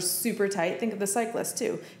flexors super tight. Think of the cyclist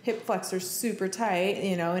too. Hip flexors super tight,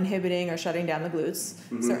 you know, inhibiting or shutting down the glutes,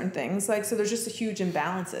 certain things. Like, so there's just a huge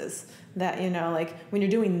imbalances that, you know, like when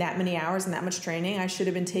you're doing that many hours and that much training, I should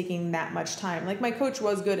have been taking that much time. Like my coach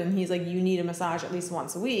was good and he's like, you need a massage at least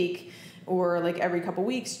once a week, or like every couple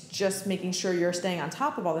weeks, just making sure you're staying on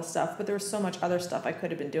top of all this stuff. But there was so much other stuff I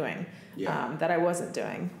could have been doing that I wasn't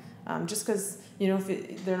doing. Just because, you know,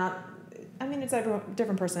 they're not, I mean, it's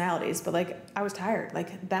different personalities, but like I was tired,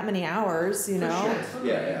 like that many hours, you know? Sure.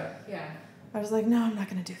 Yeah. I was like, no, I'm not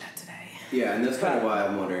going to do that today. Yeah, and that's kind of why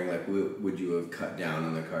I'm wondering, like, would you have cut down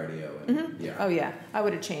on the cardio? And, yeah. Oh yeah, I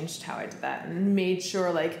would have changed how I did that and made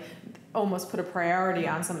sure, like, almost put a priority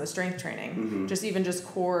on some of the strength training, just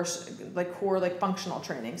core functional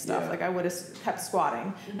training stuff. Like I would have kept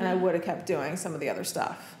squatting and I would have kept doing some of the other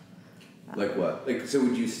stuff. Like what? Like, so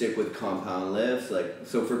would you stick with compound lifts? Like,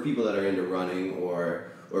 so for people that are into running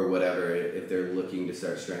or whatever, if they're looking to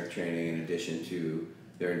start strength training in addition to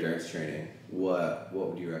their endurance training, what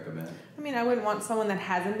would you recommend? I mean, I wouldn't want someone that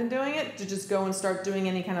hasn't been doing it to just go and start doing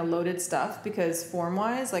any kind of loaded stuff, because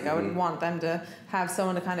form-wise, like I would want them to have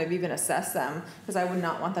someone to kind of even assess them, because I would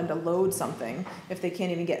not want them to load something if they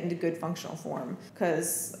can't even get into good functional form.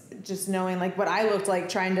 Because just knowing like what I looked like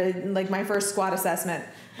trying to, like my first squat assessment,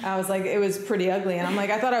 I was like, it was pretty ugly. And I'm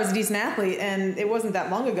like, I thought I was a decent athlete, and it wasn't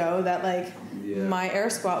that long ago that like my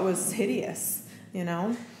air squat was hideous, you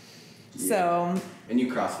know? Yeah. So. And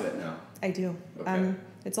you CrossFit now? I do. Okay.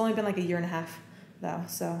 It's only been like a year and a half though,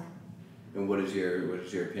 so. And what is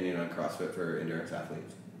your opinion on CrossFit for endurance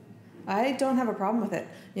athletes? I don't have a problem with it.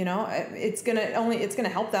 You know, it's gonna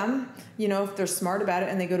help them, you know, if they're smart about it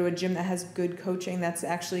and they go to a gym that has good coaching, that's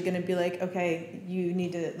actually gonna be like, okay, you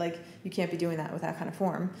need to, like, you can't be doing that with that kind of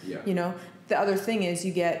form. Yeah. You know, the other thing is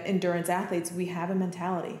you get endurance athletes, we have a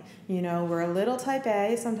mentality. You know, we're a little type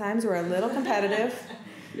A, sometimes we're a little competitive.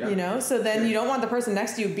 Yeah. You know, so then you don't want the person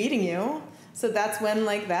next to you beating you. So that's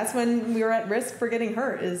when we were at risk for getting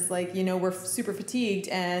hurt, is like, you know, we're super fatigued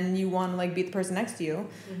and you want to like beat the person next to you,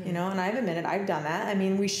 you know, and I've admitted I've done that. I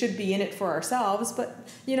mean, we should be in it for ourselves, but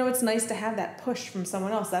you know, it's nice to have that push from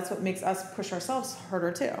someone else. That's what makes us push ourselves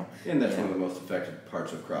harder too. And that's one of the most effective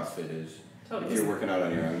parts of CrossFit is if you're working out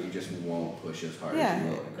on your own, you just won't push as hard as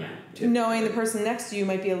you will. Knowing the person next to you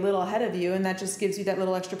might be a little ahead of you, and that just gives you that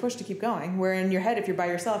little extra push to keep going. Where in your head, if you're by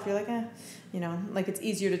yourself, you're like, you know, like it's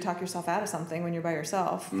easier to talk yourself out of something when you're by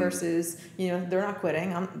yourself versus, you know, they're not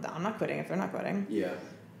quitting. I'm not quitting if they're not quitting. Yeah.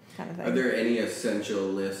 Kind of thing. Are there any essential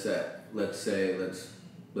lifts that, let's say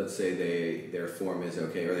their form is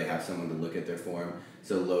okay, or they have someone to look at their form,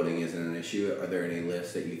 so loading isn't an issue? Are there any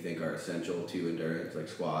lifts that you think are essential to endurance, like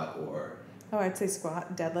squat or? Oh, I'd say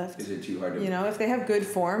squat, deadlift. Is it too hard to? You know, if they have good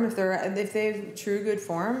form, if they have true good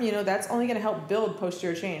form, you know, that's only going to help build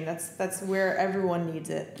posterior chain. That's where everyone needs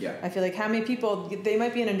it. Yeah. I feel like how many people, they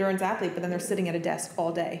might be an endurance athlete, but then they're sitting at a desk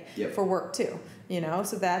all day for work too. You know,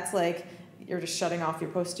 so that's like, you're just shutting off your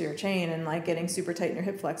posterior chain and like getting super tight in your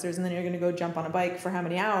hip flexors, and then you're going to go jump on a bike for how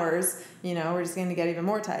many hours, you know, we're just going to get even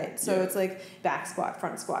more tight. So it's like back squat,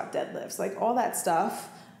 front squat, deadlifts, like all that stuff,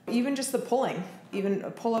 even just the pulling, even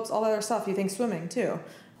pull-ups, all that other stuff, you think swimming too,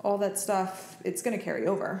 all that stuff, it's going to carry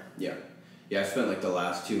over. Yeah. I spent like the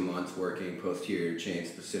last 2 months working posterior chain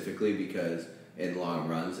specifically because in long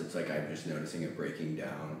runs, it's like I'm just noticing it breaking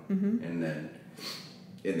down, and then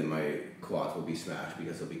my quads will be smashed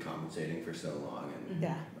because they'll be compensating for so long,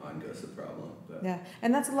 and on goes the problem. But. Yeah,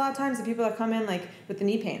 and that's a lot of times the people that come in like with the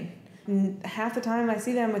knee pain. Half the time I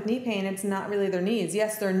see them with knee pain, it's not really their knees.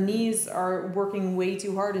 Yes, their knees are working way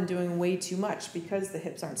too hard and doing way too much because the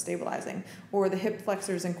hips aren't stabilizing, or the hip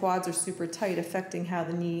flexors and quads are super tight, affecting how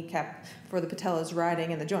the kneecap for the patella is riding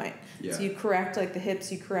in the joint. Yeah. So you correct like the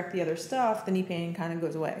hips, you correct the other stuff, the knee pain kind of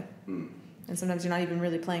goes away. And sometimes you're not even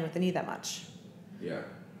really playing with the knee that much. Yeah.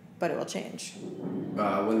 But it will change.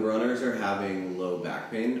 When runners are having low back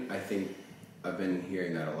pain, I think I've been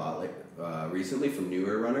hearing that a lot, like recently from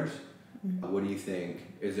newer runners. What do you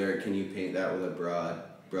think? Can you paint that with a broad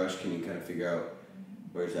brush? Can you kind of figure out,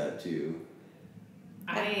 or is that too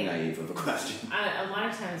naive of a question? A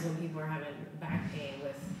lot of times when people are having back pain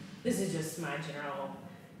this is just my general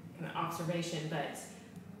kind of observation, but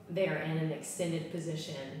they are in an extended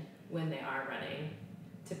position when they are running,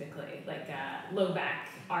 typically, like a low back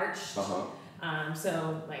arch.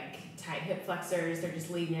 So like tight hip flexors, they're just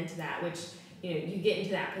leading into that, which, you know, you get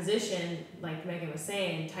into that position, like Megan was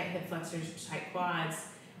saying, tight hip flexors, tight quads,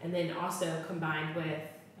 and then also combined with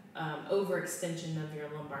overextension of your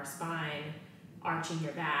lumbar spine, arching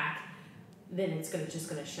your back, then it's just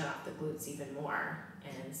gonna shut off the glutes even more,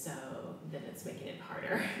 and so then it's making it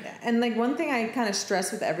harder. Yeah. And like one thing I kind of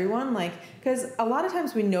stress with everyone, like, because a lot of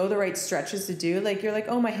times we know the right stretches to do. Like you're like,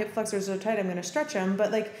 oh, my hip flexors are tight, I'm going to stretch them.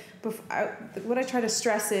 But like, what I try to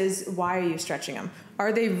stress is, why are you stretching them?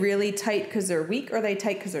 Are they really tight because they're weak, or are they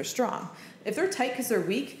tight because they're strong? If they're tight because they're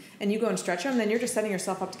weak and you go and stretch them, then you're just setting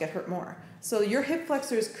yourself up to get hurt more. So your hip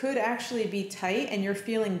flexors could actually be tight and you're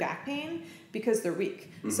feeling back pain because they're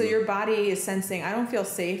weak. Mm-hmm. So your body is sensing, I don't feel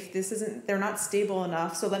safe. They're not stable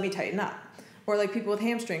enough. So let me tighten up. Or like people with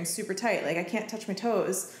hamstrings, super tight. Like I can't touch my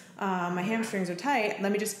toes. My hamstrings are tight.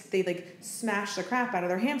 They like smash the crap out of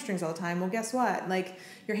their hamstrings all the time. Well, guess what? Like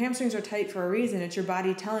your hamstrings are tight for a reason. It's your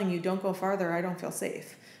body telling you, don't go farther. I don't feel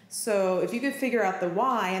safe. So if you could figure out the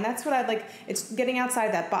why, and that's what I'd like, it's getting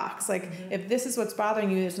outside that box. Like if this is what's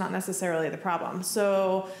bothering you, it's not necessarily the problem.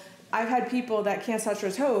 So I've had people that can't touch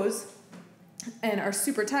their toes and are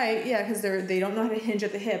super tight, because they don't know how to hinge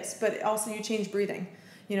at the hips, but also you change breathing.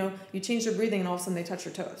 You know, you change their breathing and all of a sudden they touch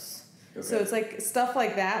their toes. Okay. So it's like stuff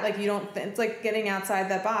like that. Like it's like getting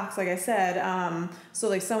outside that box, like I said. So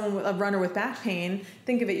like a runner with back pain,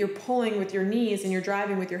 think of it, you're pulling with your knees and you're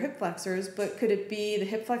driving with your hip flexors, but could it be the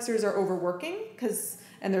hip flexors are overworking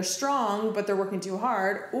and they're strong, but they're working too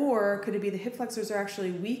hard? Or could it be the hip flexors are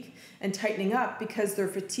actually weak and tightening up because they're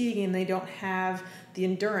fatiguing and they don't have the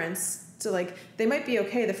endurance? So like they might be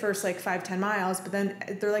okay the first like 5-10 miles, but then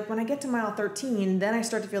they're like, when I get to mile 13, then I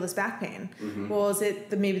start to feel this back pain. Mm-hmm. Well, is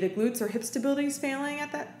it maybe the glutes or hip stability is failing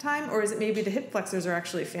at that time? Or is it maybe the hip flexors are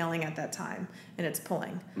actually failing at that time and it's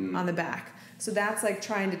pulling on the back? So that's like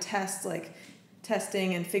trying to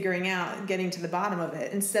testing and figuring out, getting to the bottom of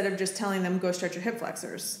it, instead of just telling them, go stretch your hip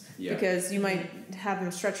flexors. Yeah. Because you might have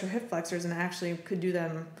them stretch your hip flexors and actually could do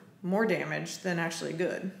them more damage than actually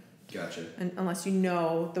good. Gotcha. Unless you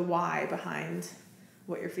know the why behind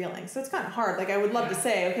what you're feeling. So it's kind of hard. Like I would love to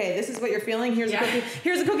say, okay, this is what you're feeling. Here's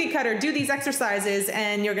a cookie cutter. Do these exercises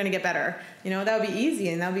and you're going to get better. You know, that would be easy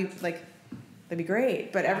and that'd be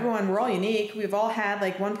great. But we're all unique. We've all had,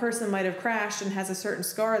 like, one person might have crashed and has a certain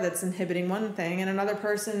scar that's inhibiting one thing, and another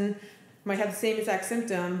person might have the same exact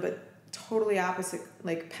symptom, but totally opposite,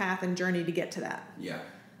 like, path and journey to get to that. Yeah.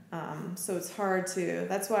 So it's hard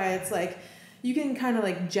that's why it's like, you can kind of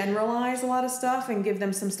like generalize a lot of stuff and give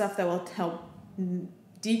them some stuff that will help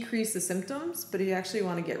decrease the symptoms, but if you actually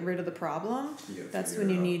want to get rid of the problem, that's when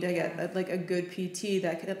you need to get like a good PT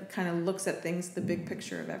that kind of looks at things, the big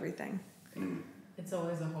picture of everything. It's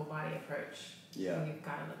always a whole body approach. Yeah. You've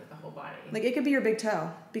got to look at the whole body. Like it could be your big toe,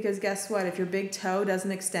 because guess what? If your big toe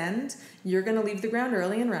doesn't extend, you're going to leave the ground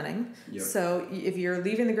early and running. Yep. So if you're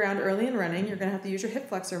leaving the ground early and running, you're going to have to use your hip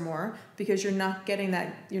flexor more because you're not getting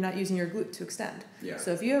that, you're not using your glute to extend. Yeah.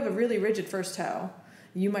 So if you have a really rigid first toe,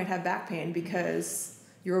 you might have back pain because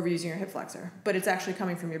you're overusing your hip flexor, but it's actually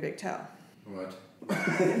coming from your big toe. What?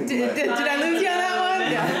 Did I lose you on that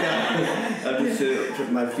one? Yeah. I'm just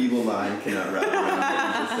sitting, my feeble mind cannot wrap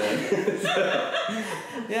around what you just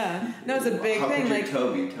said. Yeah. No, it's a big thing. How could your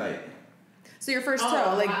toe be tight? So your first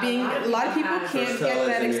toe, like a lot of people can't get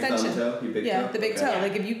that extension. The big toe.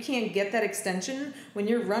 Like if you can't get that extension when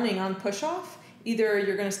you're running on push-off, either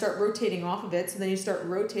you're going to start rotating off of it, so then you start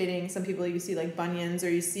rotating. Some people you see like bunions,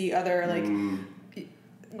 or you see other like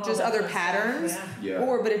other patterns.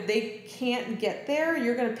 But if they can't get there,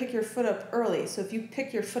 you're going to pick your foot up early. So if you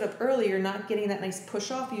pick your foot up early, you're not getting that nice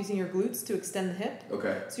push off using your glutes to extend the hip.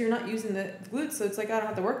 Okay. So you're not using the glutes, so it's like, I don't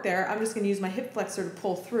have to work there. I'm just going to use my hip flexor to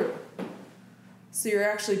pull through. So you're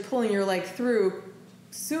actually pulling your leg through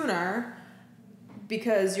sooner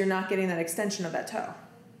because you're not getting that extension of that toe.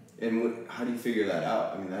 And how do you figure that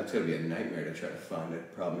out? I mean, that's going to be a nightmare to try to find a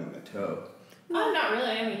problem in the toe. Oh, not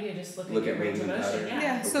really. I mean, you just look at your range of motion.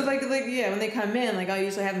 Yeah. Okay. So like when they come in, like I'll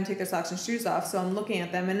usually have them take their socks and shoes off. So I'm looking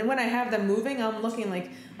at them, and when I have them moving, I'm looking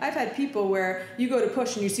like I've had people where you go to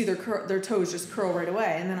push and you see their toes just curl right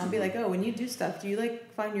away, and then I'll be like, oh, when you do stuff, do you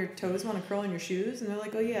like find your toes want to curl in your shoes? And they're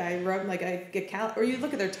like, oh yeah, I rub, like I get or you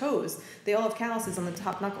look at their toes, they all have calluses on the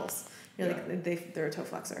top knuckles. You're like they're a toe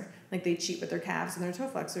flexor. Like they cheat with their calves and their toe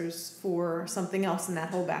flexors for something else in that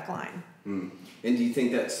whole back line. And do you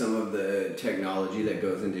think that some of the technology that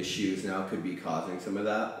goes into shoes now could be causing some of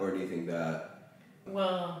that, or do you think that?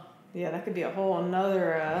 Well, yeah, that could be a whole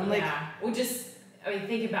another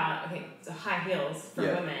think about so high heels for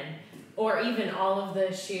women. Or even all of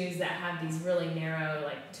the shoes that have these really narrow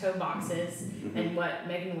like toe boxes, and what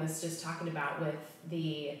Megan was just talking about with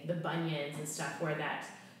the bunions and stuff, where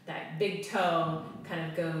that big toe kind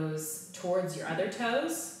of goes towards your other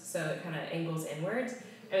toes, so it kind of angles inwards.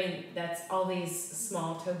 I mean, that's all these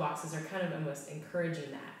small toe boxes are kind of almost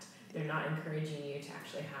encouraging that. They're not encouraging you to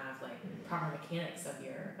actually have like proper mechanics of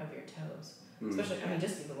your toes. Especially, I mean,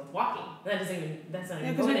 just even with walking. That's not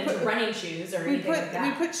even going into running shoes or anything like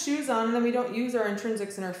that. We put shoes on and then we don't use our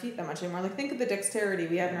intrinsics in our feet that much anymore. Like, think of the dexterity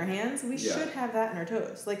we have in our hands. We should have that in our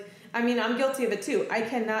toes. Like, I mean, I'm guilty of it too. I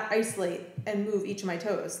cannot isolate and move each of my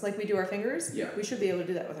toes. Like we do our fingers. Yeah. We should be able to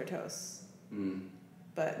do that with our toes.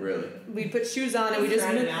 But really, we put shoes on and we just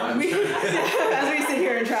move. As we sit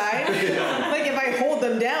here and try. Like, if I hold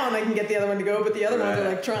them down, I can get the other one to go, but the other ones are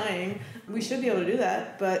like trying. We should be able to do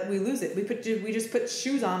that, but we lose it. We just put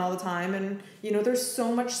shoes on all the time, and there's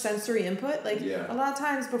so much sensory input. Like a lot of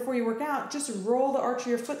times before you work out, just roll the arch of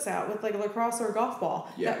your foots out with like a lacrosse or a golf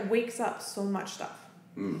ball. That wakes up so much stuff.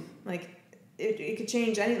 Like it could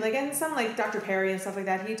change any, like, and some like Dr. Perry and stuff like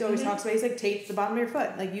that. He always talks about, he's like, tape the bottom of your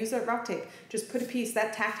foot, like use that rock tape. Just put a piece,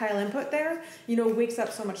 that tactile input there, wakes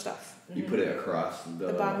up so much stuff. You put it across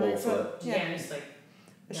the bottom whole of your foot. Yeah, just like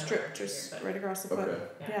a strip, just right across the foot.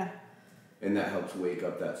 Yeah. And that helps wake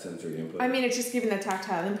up that sensory input. I mean, it's just giving that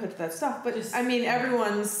tactile input to that stuff. But I mean,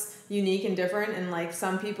 everyone's unique and different. And like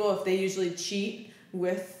some people, if they usually cheat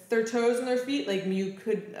with their toes and their feet, like you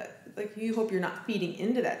could, like you hope you're not feeding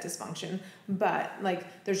into that dysfunction. But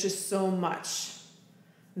like, there's just so much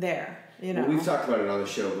there, Well, we've talked about it on the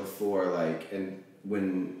show before, like, and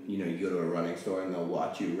when, you go to a running store and they'll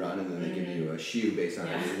watch you run and then they give you a shoe based on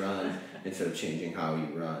how you run instead of changing how you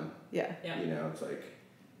run. Yeah. It's like,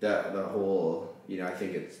 that the whole, I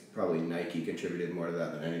think it's probably Nike contributed more to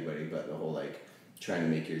that than anybody, but the whole like trying to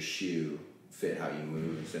make your shoe fit how you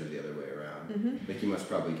move instead of the other way around. Like you must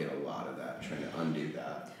probably get a lot of that, trying to undo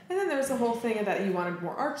that. And then there's the whole thing of that you wanted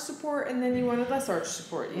more arch support and then you wanted less arch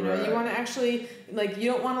support. You want to actually, like,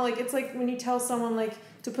 you don't want to, like, it's like when you tell someone like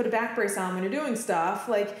to put a back brace on when you're doing stuff,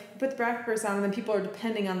 like you put the back brace on and then people are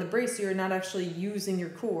depending on the brace, so you're not actually using your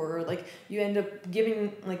core, or like you end up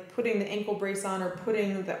putting the ankle brace on or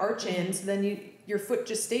putting the arch in, so then your foot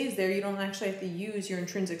just stays there. You don't actually have to use your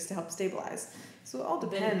intrinsics to help stabilize. So it all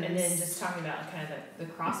depends. And then just talking about kind of the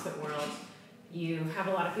CrossFit world, you have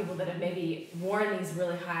a lot of people that have maybe worn these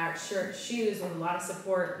really high arch shoes with a lot of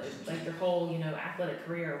support, like their whole, athletic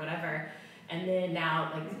career or whatever. And then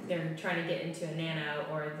now, like, they're trying to get into a Nano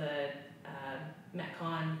or the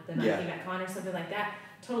Metcon, the Nike Metcon or something like that.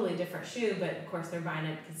 Totally different shoe, but of course they're buying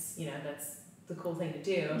it because, that's the cool thing to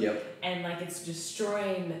do. Yep. And, like, it's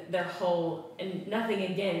destroying their whole, and nothing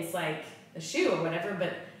against, like, the shoe or whatever,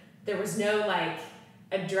 but there was no, like,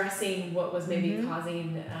 addressing what was maybe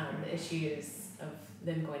causing the issues of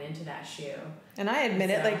them going into that shoe. And I admit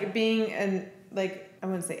it, like, being I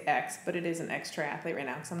wouldn't say ex, but it is an ex triathlete right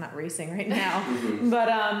now because I'm not racing right now. But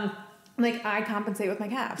like I compensate with my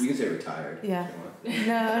calves. You can say retired. Yeah.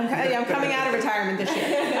 No, I'm coming out of retirement this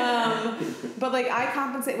year. But like I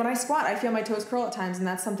compensate when I squat. I feel my toes curl at times, and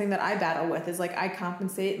that's something that I battle with. Is like I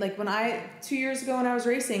compensate. Like 2 years ago when I was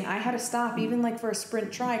racing, I had to stop even like for a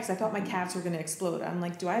sprint try because I thought my calves were going to explode. I'm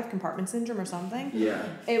like, do I have compartment syndrome or something? Yeah.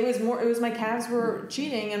 It was my calves were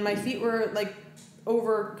cheating and my feet were like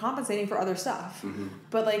overcompensating for other stuff.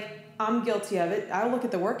 But like I'm guilty of it. I'll look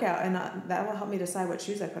at the workout and that will help me decide what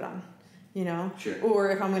shoes I put on, Sure.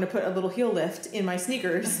 Or if I'm going to put a little heel lift in my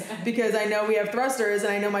sneakers because I know we have thrusters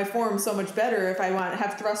and I know my form's so much better if I want to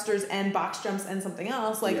have thrusters and box jumps and something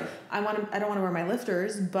else. Like I don't want to wear my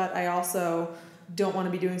lifters, but I also don't want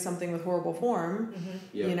to be doing something with horrible form,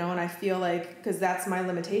 and I feel like, because that's my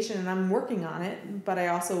limitation and I'm working on it, but I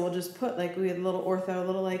also will just put like, we had a little ortho, a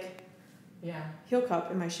little like heel cup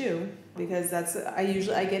in my shoe because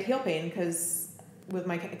I get heel pain because with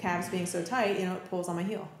my calves being so tight, it pulls on my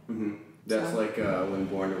heel. That's like when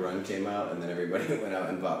Born to Run came out and then everybody went out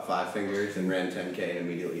and bought 5 fingers and ran 10K and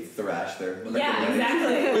immediately thrashed their legs.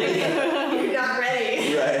 Exactly. You're not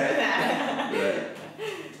ready. Right.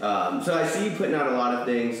 So I see you putting out a lot of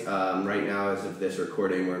things right now as of this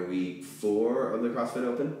recording. We're in week 4 of the CrossFit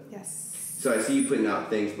Open. Yes. So I see you putting out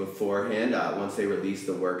things beforehand once they release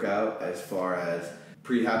the workout as far as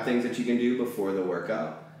prehab things that you can do before the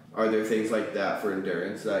workout. Are there things like that for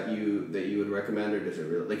endurance that you would recommend, or does it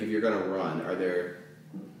really, like if you're going to run, are there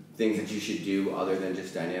things that you should do other than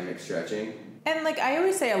just dynamic stretching? And like I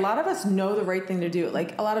always say, a lot of us know the right thing to do.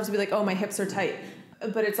 Like a lot of us be like, oh, my hips are tight.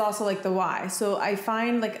 but it's also like the why. So I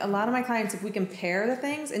find like a lot of my clients, if we can pair the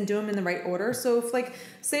things and do them in the right order. So if like,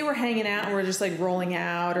 say we're hanging out and we're just like rolling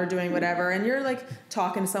out or doing whatever, and you're like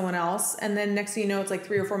talking to someone else, and then next thing you know, it's like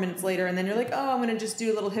 3 or 4 minutes later, and then you're like, oh, I'm going to just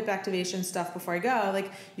do a little hip activation stuff before I go.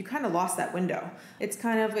 Like you kind of lost that window. It's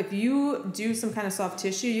kind of, if you do some kind of soft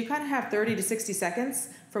tissue, you kind of have 30 to 60 seconds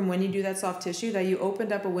from when you do that soft tissue that you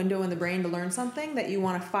opened up a window in the brain to learn something that you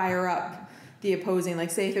want to fire up the opposing.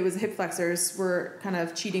 Like say if it was hip flexors, we're kind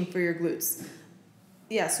of cheating for your glutes.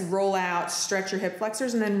 Yes, roll out, stretch your hip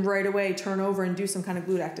flexors, and then right away turn over and do some kind of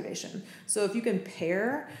glute activation. So if you can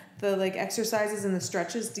pair the like exercises and the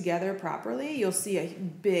stretches together properly, you'll see a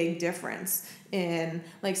big difference in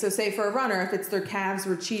like, so say for a runner, if it's their calves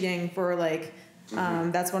were cheating for like,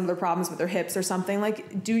 that's one of their problems with their hips or something,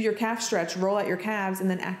 like do your calf stretch, roll out your calves, and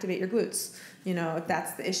then activate your glutes. You know, if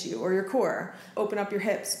that's the issue, or your core, open up your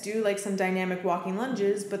hips, do like some dynamic walking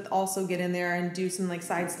lunges, but also get in there and do some like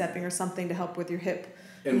sidestepping or something to help with your hip.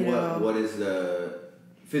 And what is the,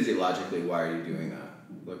 physiologically, why are you doing that?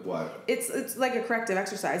 Like what? It's like a corrective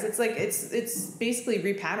exercise. It's like, it's basically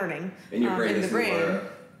repatterning and your brain in the brain.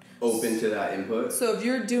 More open to that input? So if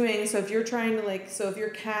you're trying to like, so if your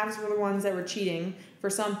calves were the ones that were cheating for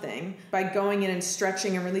something, by going in and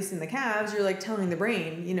stretching and releasing the calves, you're like telling the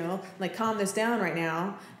brain, you know, like calm this down right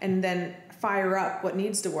now, and then fire up what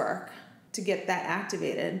needs to work to get that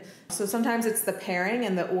activated. So sometimes it's the pairing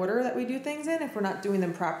and the order that we do things in. If we're not doing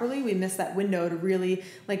them properly, we miss that window to really,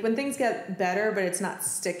 like when things get better but it's not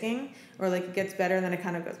sticking, or like it gets better and then it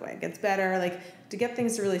kind of goes away. It gets better, like to get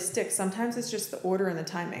things to really stick, sometimes it's just the order and the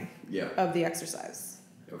timing of the exercise.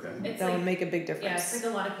 Okay. That would make a big difference. Yeah, it's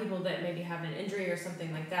like a lot of people that maybe have an injury or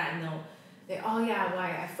something like that, and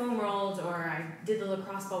I foam rolled, or I did the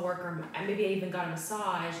lacrosse ball work, or maybe I even got a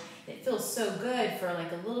massage. It feels so good for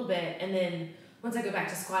like a little bit, and then once I go back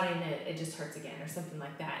to squatting, it just hurts again, or something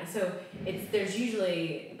like that. And so there's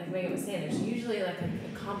usually, like Megan was saying, there's usually like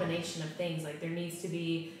a combination of things. Like there needs to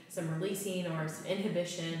be some releasing or some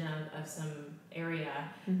inhibition of some area,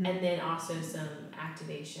 and then also some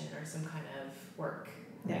activation or some kind of work.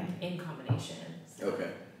 Like in combination. So,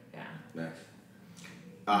 okay. Yeah.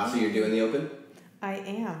 Nice. So you're doing the open? I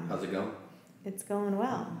am. How's it going? It's going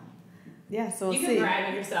well. Yeah, so we'll see. You can brag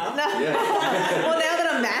on yourself. No. Yeah. Well, now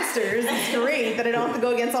that I'm masters, it's great that I don't have to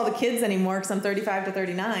go against all the kids anymore because I'm 35 to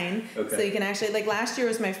 39. Okay. So you can actually, like last year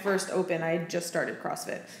was my first open. I had just started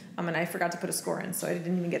CrossFit. And I forgot to put a score in, so I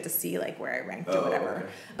didn't even get to see like where I ranked or whatever. Okay.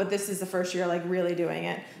 But this is the first year like really doing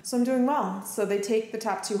it. So I'm doing well. So they take the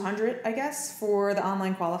top 200, I guess, for the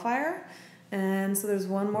online qualifier. And so there's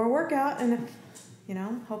one more workout, and if, you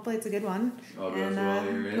know, hopefully it's a good one. All goes well,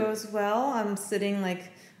 you're in. Goes well. I'm sitting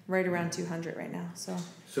like right around 200 right now. So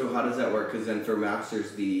how does that work? Because then for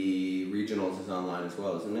Masters, the regionals is online as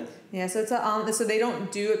well, isn't it? Yeah, so it's so they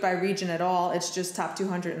don't do it by region at all. It's just top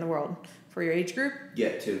 200 in the world for your age group.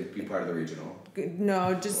 Get to be part of the regional.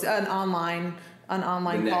 No, just an online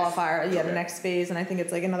qualifier. Yeah, the next phase, and I think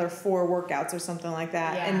it's like another 4 workouts or something like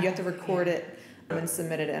that. Yeah. And you have to record it and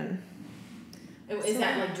submit it in. Is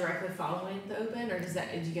that like directly following the open, or do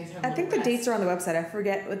you guys have? I think the dates are on the website. I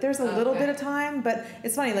forget, but there's a little bit of time. But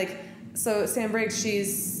it's funny, like, so Sam Briggs,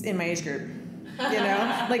 she's in my age group. You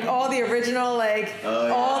know, like all the original,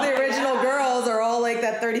 all the original girls are all like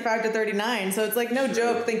that 35 to 39. So it's like no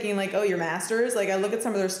joke thinking like, oh, you're masters. Like I look at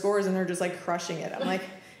some of their scores and they're just like crushing it. I'm like,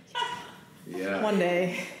 yeah, one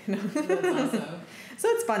day. No. That's awesome. So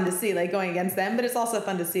it's fun to see like going against them, but it's also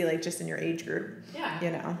fun to see like just in your age group. Yeah.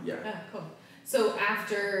 You know. Yeah. Cool. So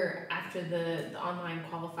after the online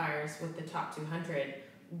qualifiers with the top 200,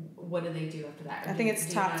 what do they do after that? I think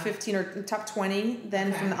it's top 15 or top 20.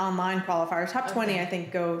 Then from the online qualifiers, top 20 I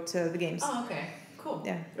think go to the games. Oh, okay, cool.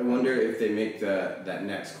 Yeah. I wonder if they make that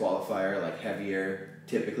next qualifier like heavier,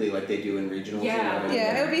 typically like they do in regionals. Yeah,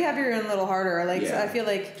 it would be heavier and a little harder. Like I feel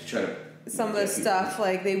like to try to some of the stuff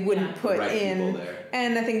like they wouldn't put in,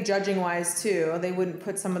 and I think judging wise too, they wouldn't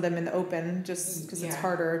put some of them in the open just because it's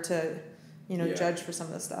harder to. Judge for some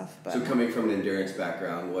of the stuff. But so coming from an endurance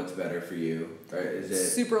background, what's better for you? Or is it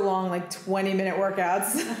super long, like 20-minute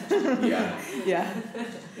workouts? Yeah. Yeah.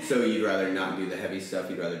 So you'd rather not do the heavy stuff.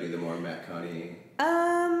 You'd rather do the more Metcon-y.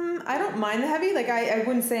 I don't mind the heavy. Like I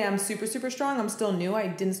wouldn't say I'm super, super strong. I'm still new. I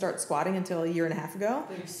didn't start squatting until a year and a half ago.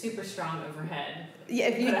 But you're super strong overhead. Yeah,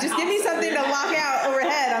 if you just give me something to lock out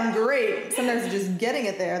overhead, I'm great. Sometimes just getting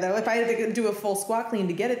it there, though. If I had to do a full squat clean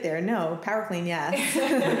to get it there, no. Power clean, yes.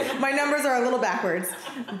 My numbers are a little backwards.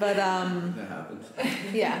 But that happens. times.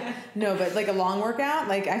 Yeah. No, but like a long workout,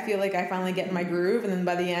 like I feel like I finally get in my groove, and then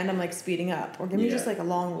by the end I'm like speeding up. Or give me just like a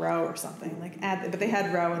long row or something. Like but they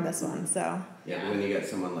had row in this one, so. Yeah, but when you get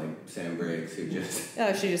someone like Sam Briggs who just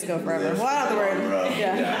Oh, she just go forever. Well, I don't have to worry.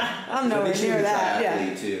 Yeah. I'm nowhere near that.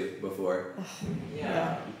 Yeah. Too before.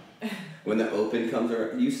 Yeah. When the Open comes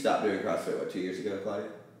around, you stopped doing CrossFit, what, 2 years ago, Claudia?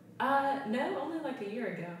 No, only like a year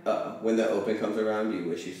ago. When the Open comes around, do you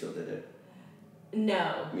wish you still did it?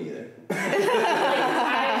 No. Me either.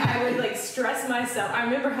 I would like stress myself. I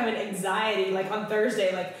remember having anxiety like on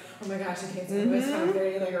Thursday, like, oh my gosh, I can't sleep. It's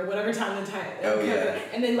 5:30, like, or whatever time the time. Oh, yeah.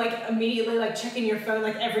 And then like immediately like checking your phone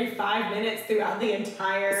like every 5 minutes throughout the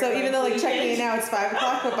entire. So even though like weekend. checking it now it's 5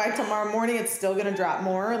 o'clock, but by tomorrow morning it's still gonna drop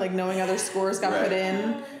more. Like knowing other scores got put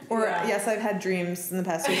in. Or yes, I've had dreams in the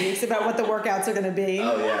past few weeks about what the workouts are gonna be.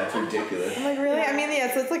 Oh yeah, it's ridiculous. I'm like, really? Yeah. I mean,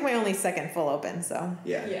 so it's like my only second full Open, so.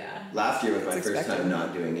 Yeah. Yeah. Last year was my first time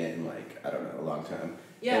not doing it in like, I don't know, a long time.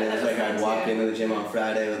 Yeah, and it's like I'd walk too. into the gym on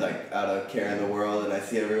Friday with like out of care in the world, and I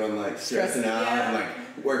see everyone like stressing out and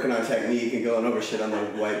like working on technique and going over shit on the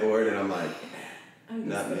whiteboard, and I'm like, I'm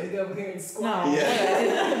not just gonna me. go over here and squat. No.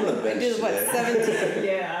 Yeah. I'm gonna bench I did what, today. 17?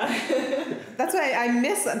 Yeah. That's what I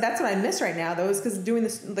miss. That's what I miss right now, though, is because doing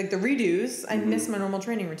this, like the redos, I miss my normal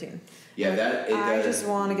training routine. Yeah, Like, that it I does just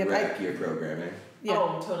want to get wreck your programming. Yeah.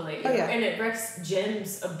 Oh, totally. Oh, yeah. And it wrecks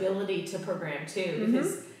Jim's ability to program too,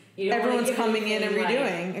 because you don't Everyone's give coming in and anything,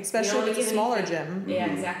 redoing, like, especially you don't if it's a give smaller anything- gym. Yeah,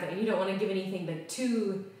 exactly. And you don't want to give anything like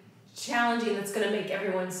too challenging that's going to make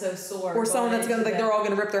everyone so sore. Or someone that's gonna into like they're all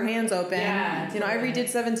gonna rip their hands open. Yeah, You know, I totally. redid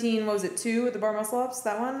 17. What was it, 2 with the bar muscle ups?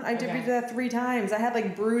 That one I Okay. redid that 3 times. I had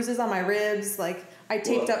like bruises on my ribs. Like I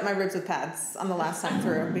taped up my ribs with pads on the last time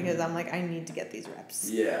through because I'm like I need to get these reps.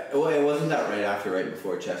 Yeah. Well, it wasn't that right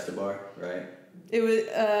before chest to bar, right? It was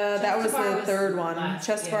that was to bar the was third one. last,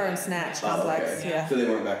 Chest bar yeah. and snatch Oh, complex. okay. Yeah. So they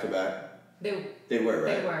weren't back to back. They were,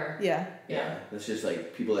 right? They were. Yeah. Yeah. It's just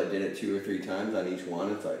like people that did it 2 or 3 times on each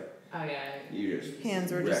one. It's like Oh yeah. you just Hands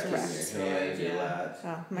were just wrecking wrecked. your hands, your Yeah. lats.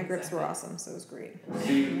 Oh, my grips were awesome, so it was great. So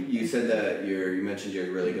you said that you mentioned you're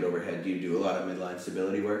really good overhead. Do you do a lot of midline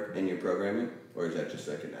stability work in your programming, or is that just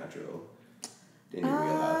like a natural in your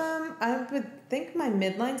wheelhouse? I would think my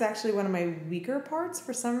midline's actually one of my weaker parts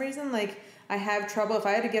for some reason. Like I have trouble if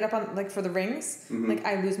I had to get up on like for the rings, like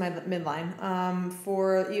I lose my midline.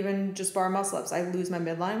 For even just bar muscle ups, I lose my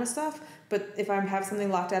midline with stuff. But if I have something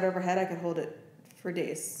locked out overhead, I could hold it for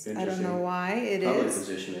days. I don't know why it Probably is.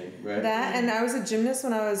 positioning, right? That and I was a gymnast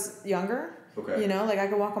when I was younger. Okay. You know, like I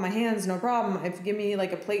could walk on my hands, no problem. If you give me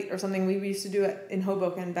like a plate or something, we used to do it in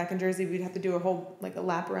Hoboken back in Jersey. We'd have to do a whole like a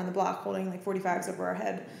lap around the block, holding like 45s over our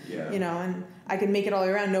head. Yeah. You know, and I could make it all the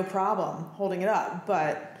way around, no problem, holding it up.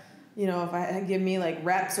 But you know, if I give me like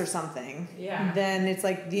reps or something, then it's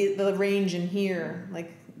like the range in here,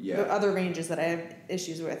 like the other ranges that I have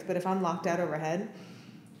issues with. But if I'm locked out overhead,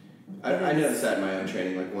 I noticed that in my own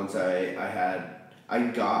training. Like once I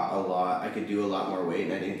got a lot, I could do a lot more weight,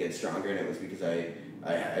 and I didn't get stronger, and it was because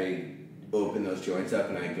I opened those joints up,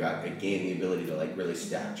 and I gained the ability to like really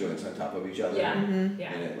stack joints on top of each other. Yeah. And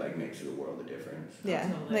it like makes a world of difference. yeah,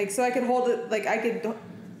 Totally. like so I could hold it, like I could.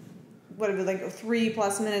 Whatever, like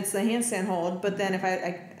 3+ minutes the handstand hold, but then if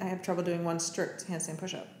I have trouble doing one strict handstand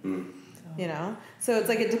push-up, you know? So it's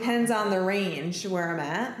like it depends on the range where I'm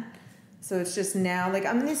at. So it's just now, like,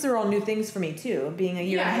 I mean, these are all new things for me too, being a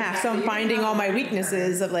year and a half. exactly. So I'm You're finding not all my learning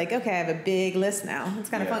weaknesses curve. of like, okay, I have a big list now. It's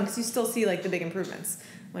kind of Yeah. fun because you still see like the big improvements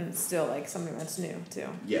when it's still like something that's new too.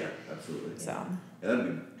 Yeah, absolutely. So Yeah,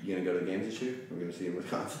 you gonna go to the games this year? We're gonna see you in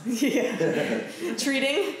Wisconsin. yeah,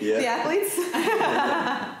 treating the athletes.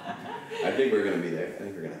 I think we're gonna be there. I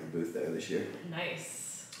think we're gonna have a booth there this year.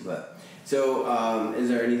 Nice. But so, is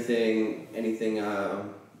there anything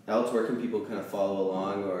else? Where can people kind of follow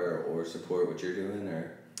along or support what you're doing?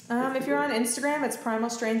 Or If you're on Instagram, it's Primal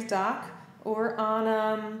Strength Doc, or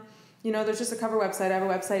on there's just a cover website. I have a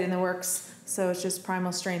website in the works, so it's just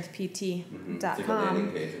primalstrengthpt.com. It's like a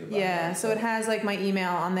landing page at the bottom. Yeah, so it has like my email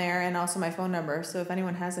on there and also my phone number. So if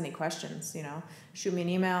anyone has any questions, shoot me an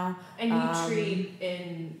email. And you treat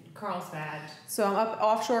in Carlsbad. So I'm up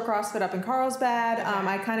offshore CrossFit up in Carlsbad. Okay.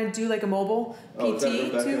 I kind of do like a mobile Oh, PT is that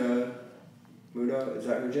Rebecca too. Muda? Is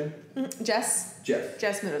that her gym? Jess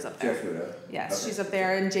Muda's up there. Jess Muda. Yes, Okay. she's up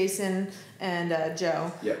there, and Jason and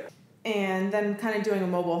Joe. Yep. And then kind of doing a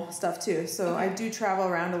mobile stuff too. So I do travel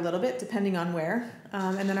around a little bit depending on where.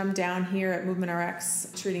 And then I'm down here at Movement RX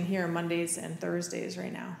treating here Mondays and Thursdays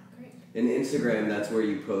right now. Great. And Instagram, that's where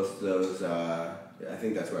you post those I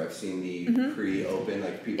think that's where I've seen the pre-open,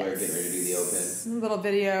 like people are getting ready to do the open. A little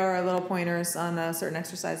video or little pointers on certain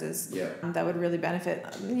exercises that would really benefit.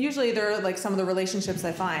 Usually they're like some of the relationships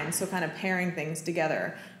I find, so kind of pairing things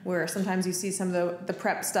together, where sometimes you see some of the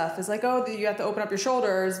prep stuff is like, oh, you have to open up your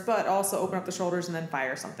shoulders, but also open up the shoulders and then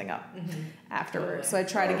fire something up afterwards. So I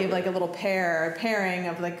try to give like a little pairing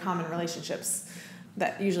of like common relationships.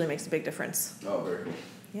 That usually makes a big difference. Oh, very cool.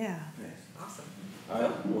 Yeah. Nice. Awesome. All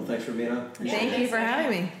right. Well, thanks for being on. Thank you for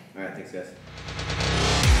having me. All right. Thanks, guys.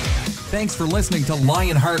 Thanks for listening to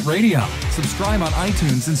Lionheart Radio. Subscribe on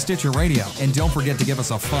iTunes and Stitcher Radio. And don't forget to give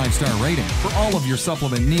us a 5-star rating. For all of your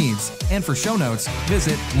supplement needs and for show notes,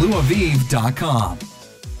 visit luavive.com.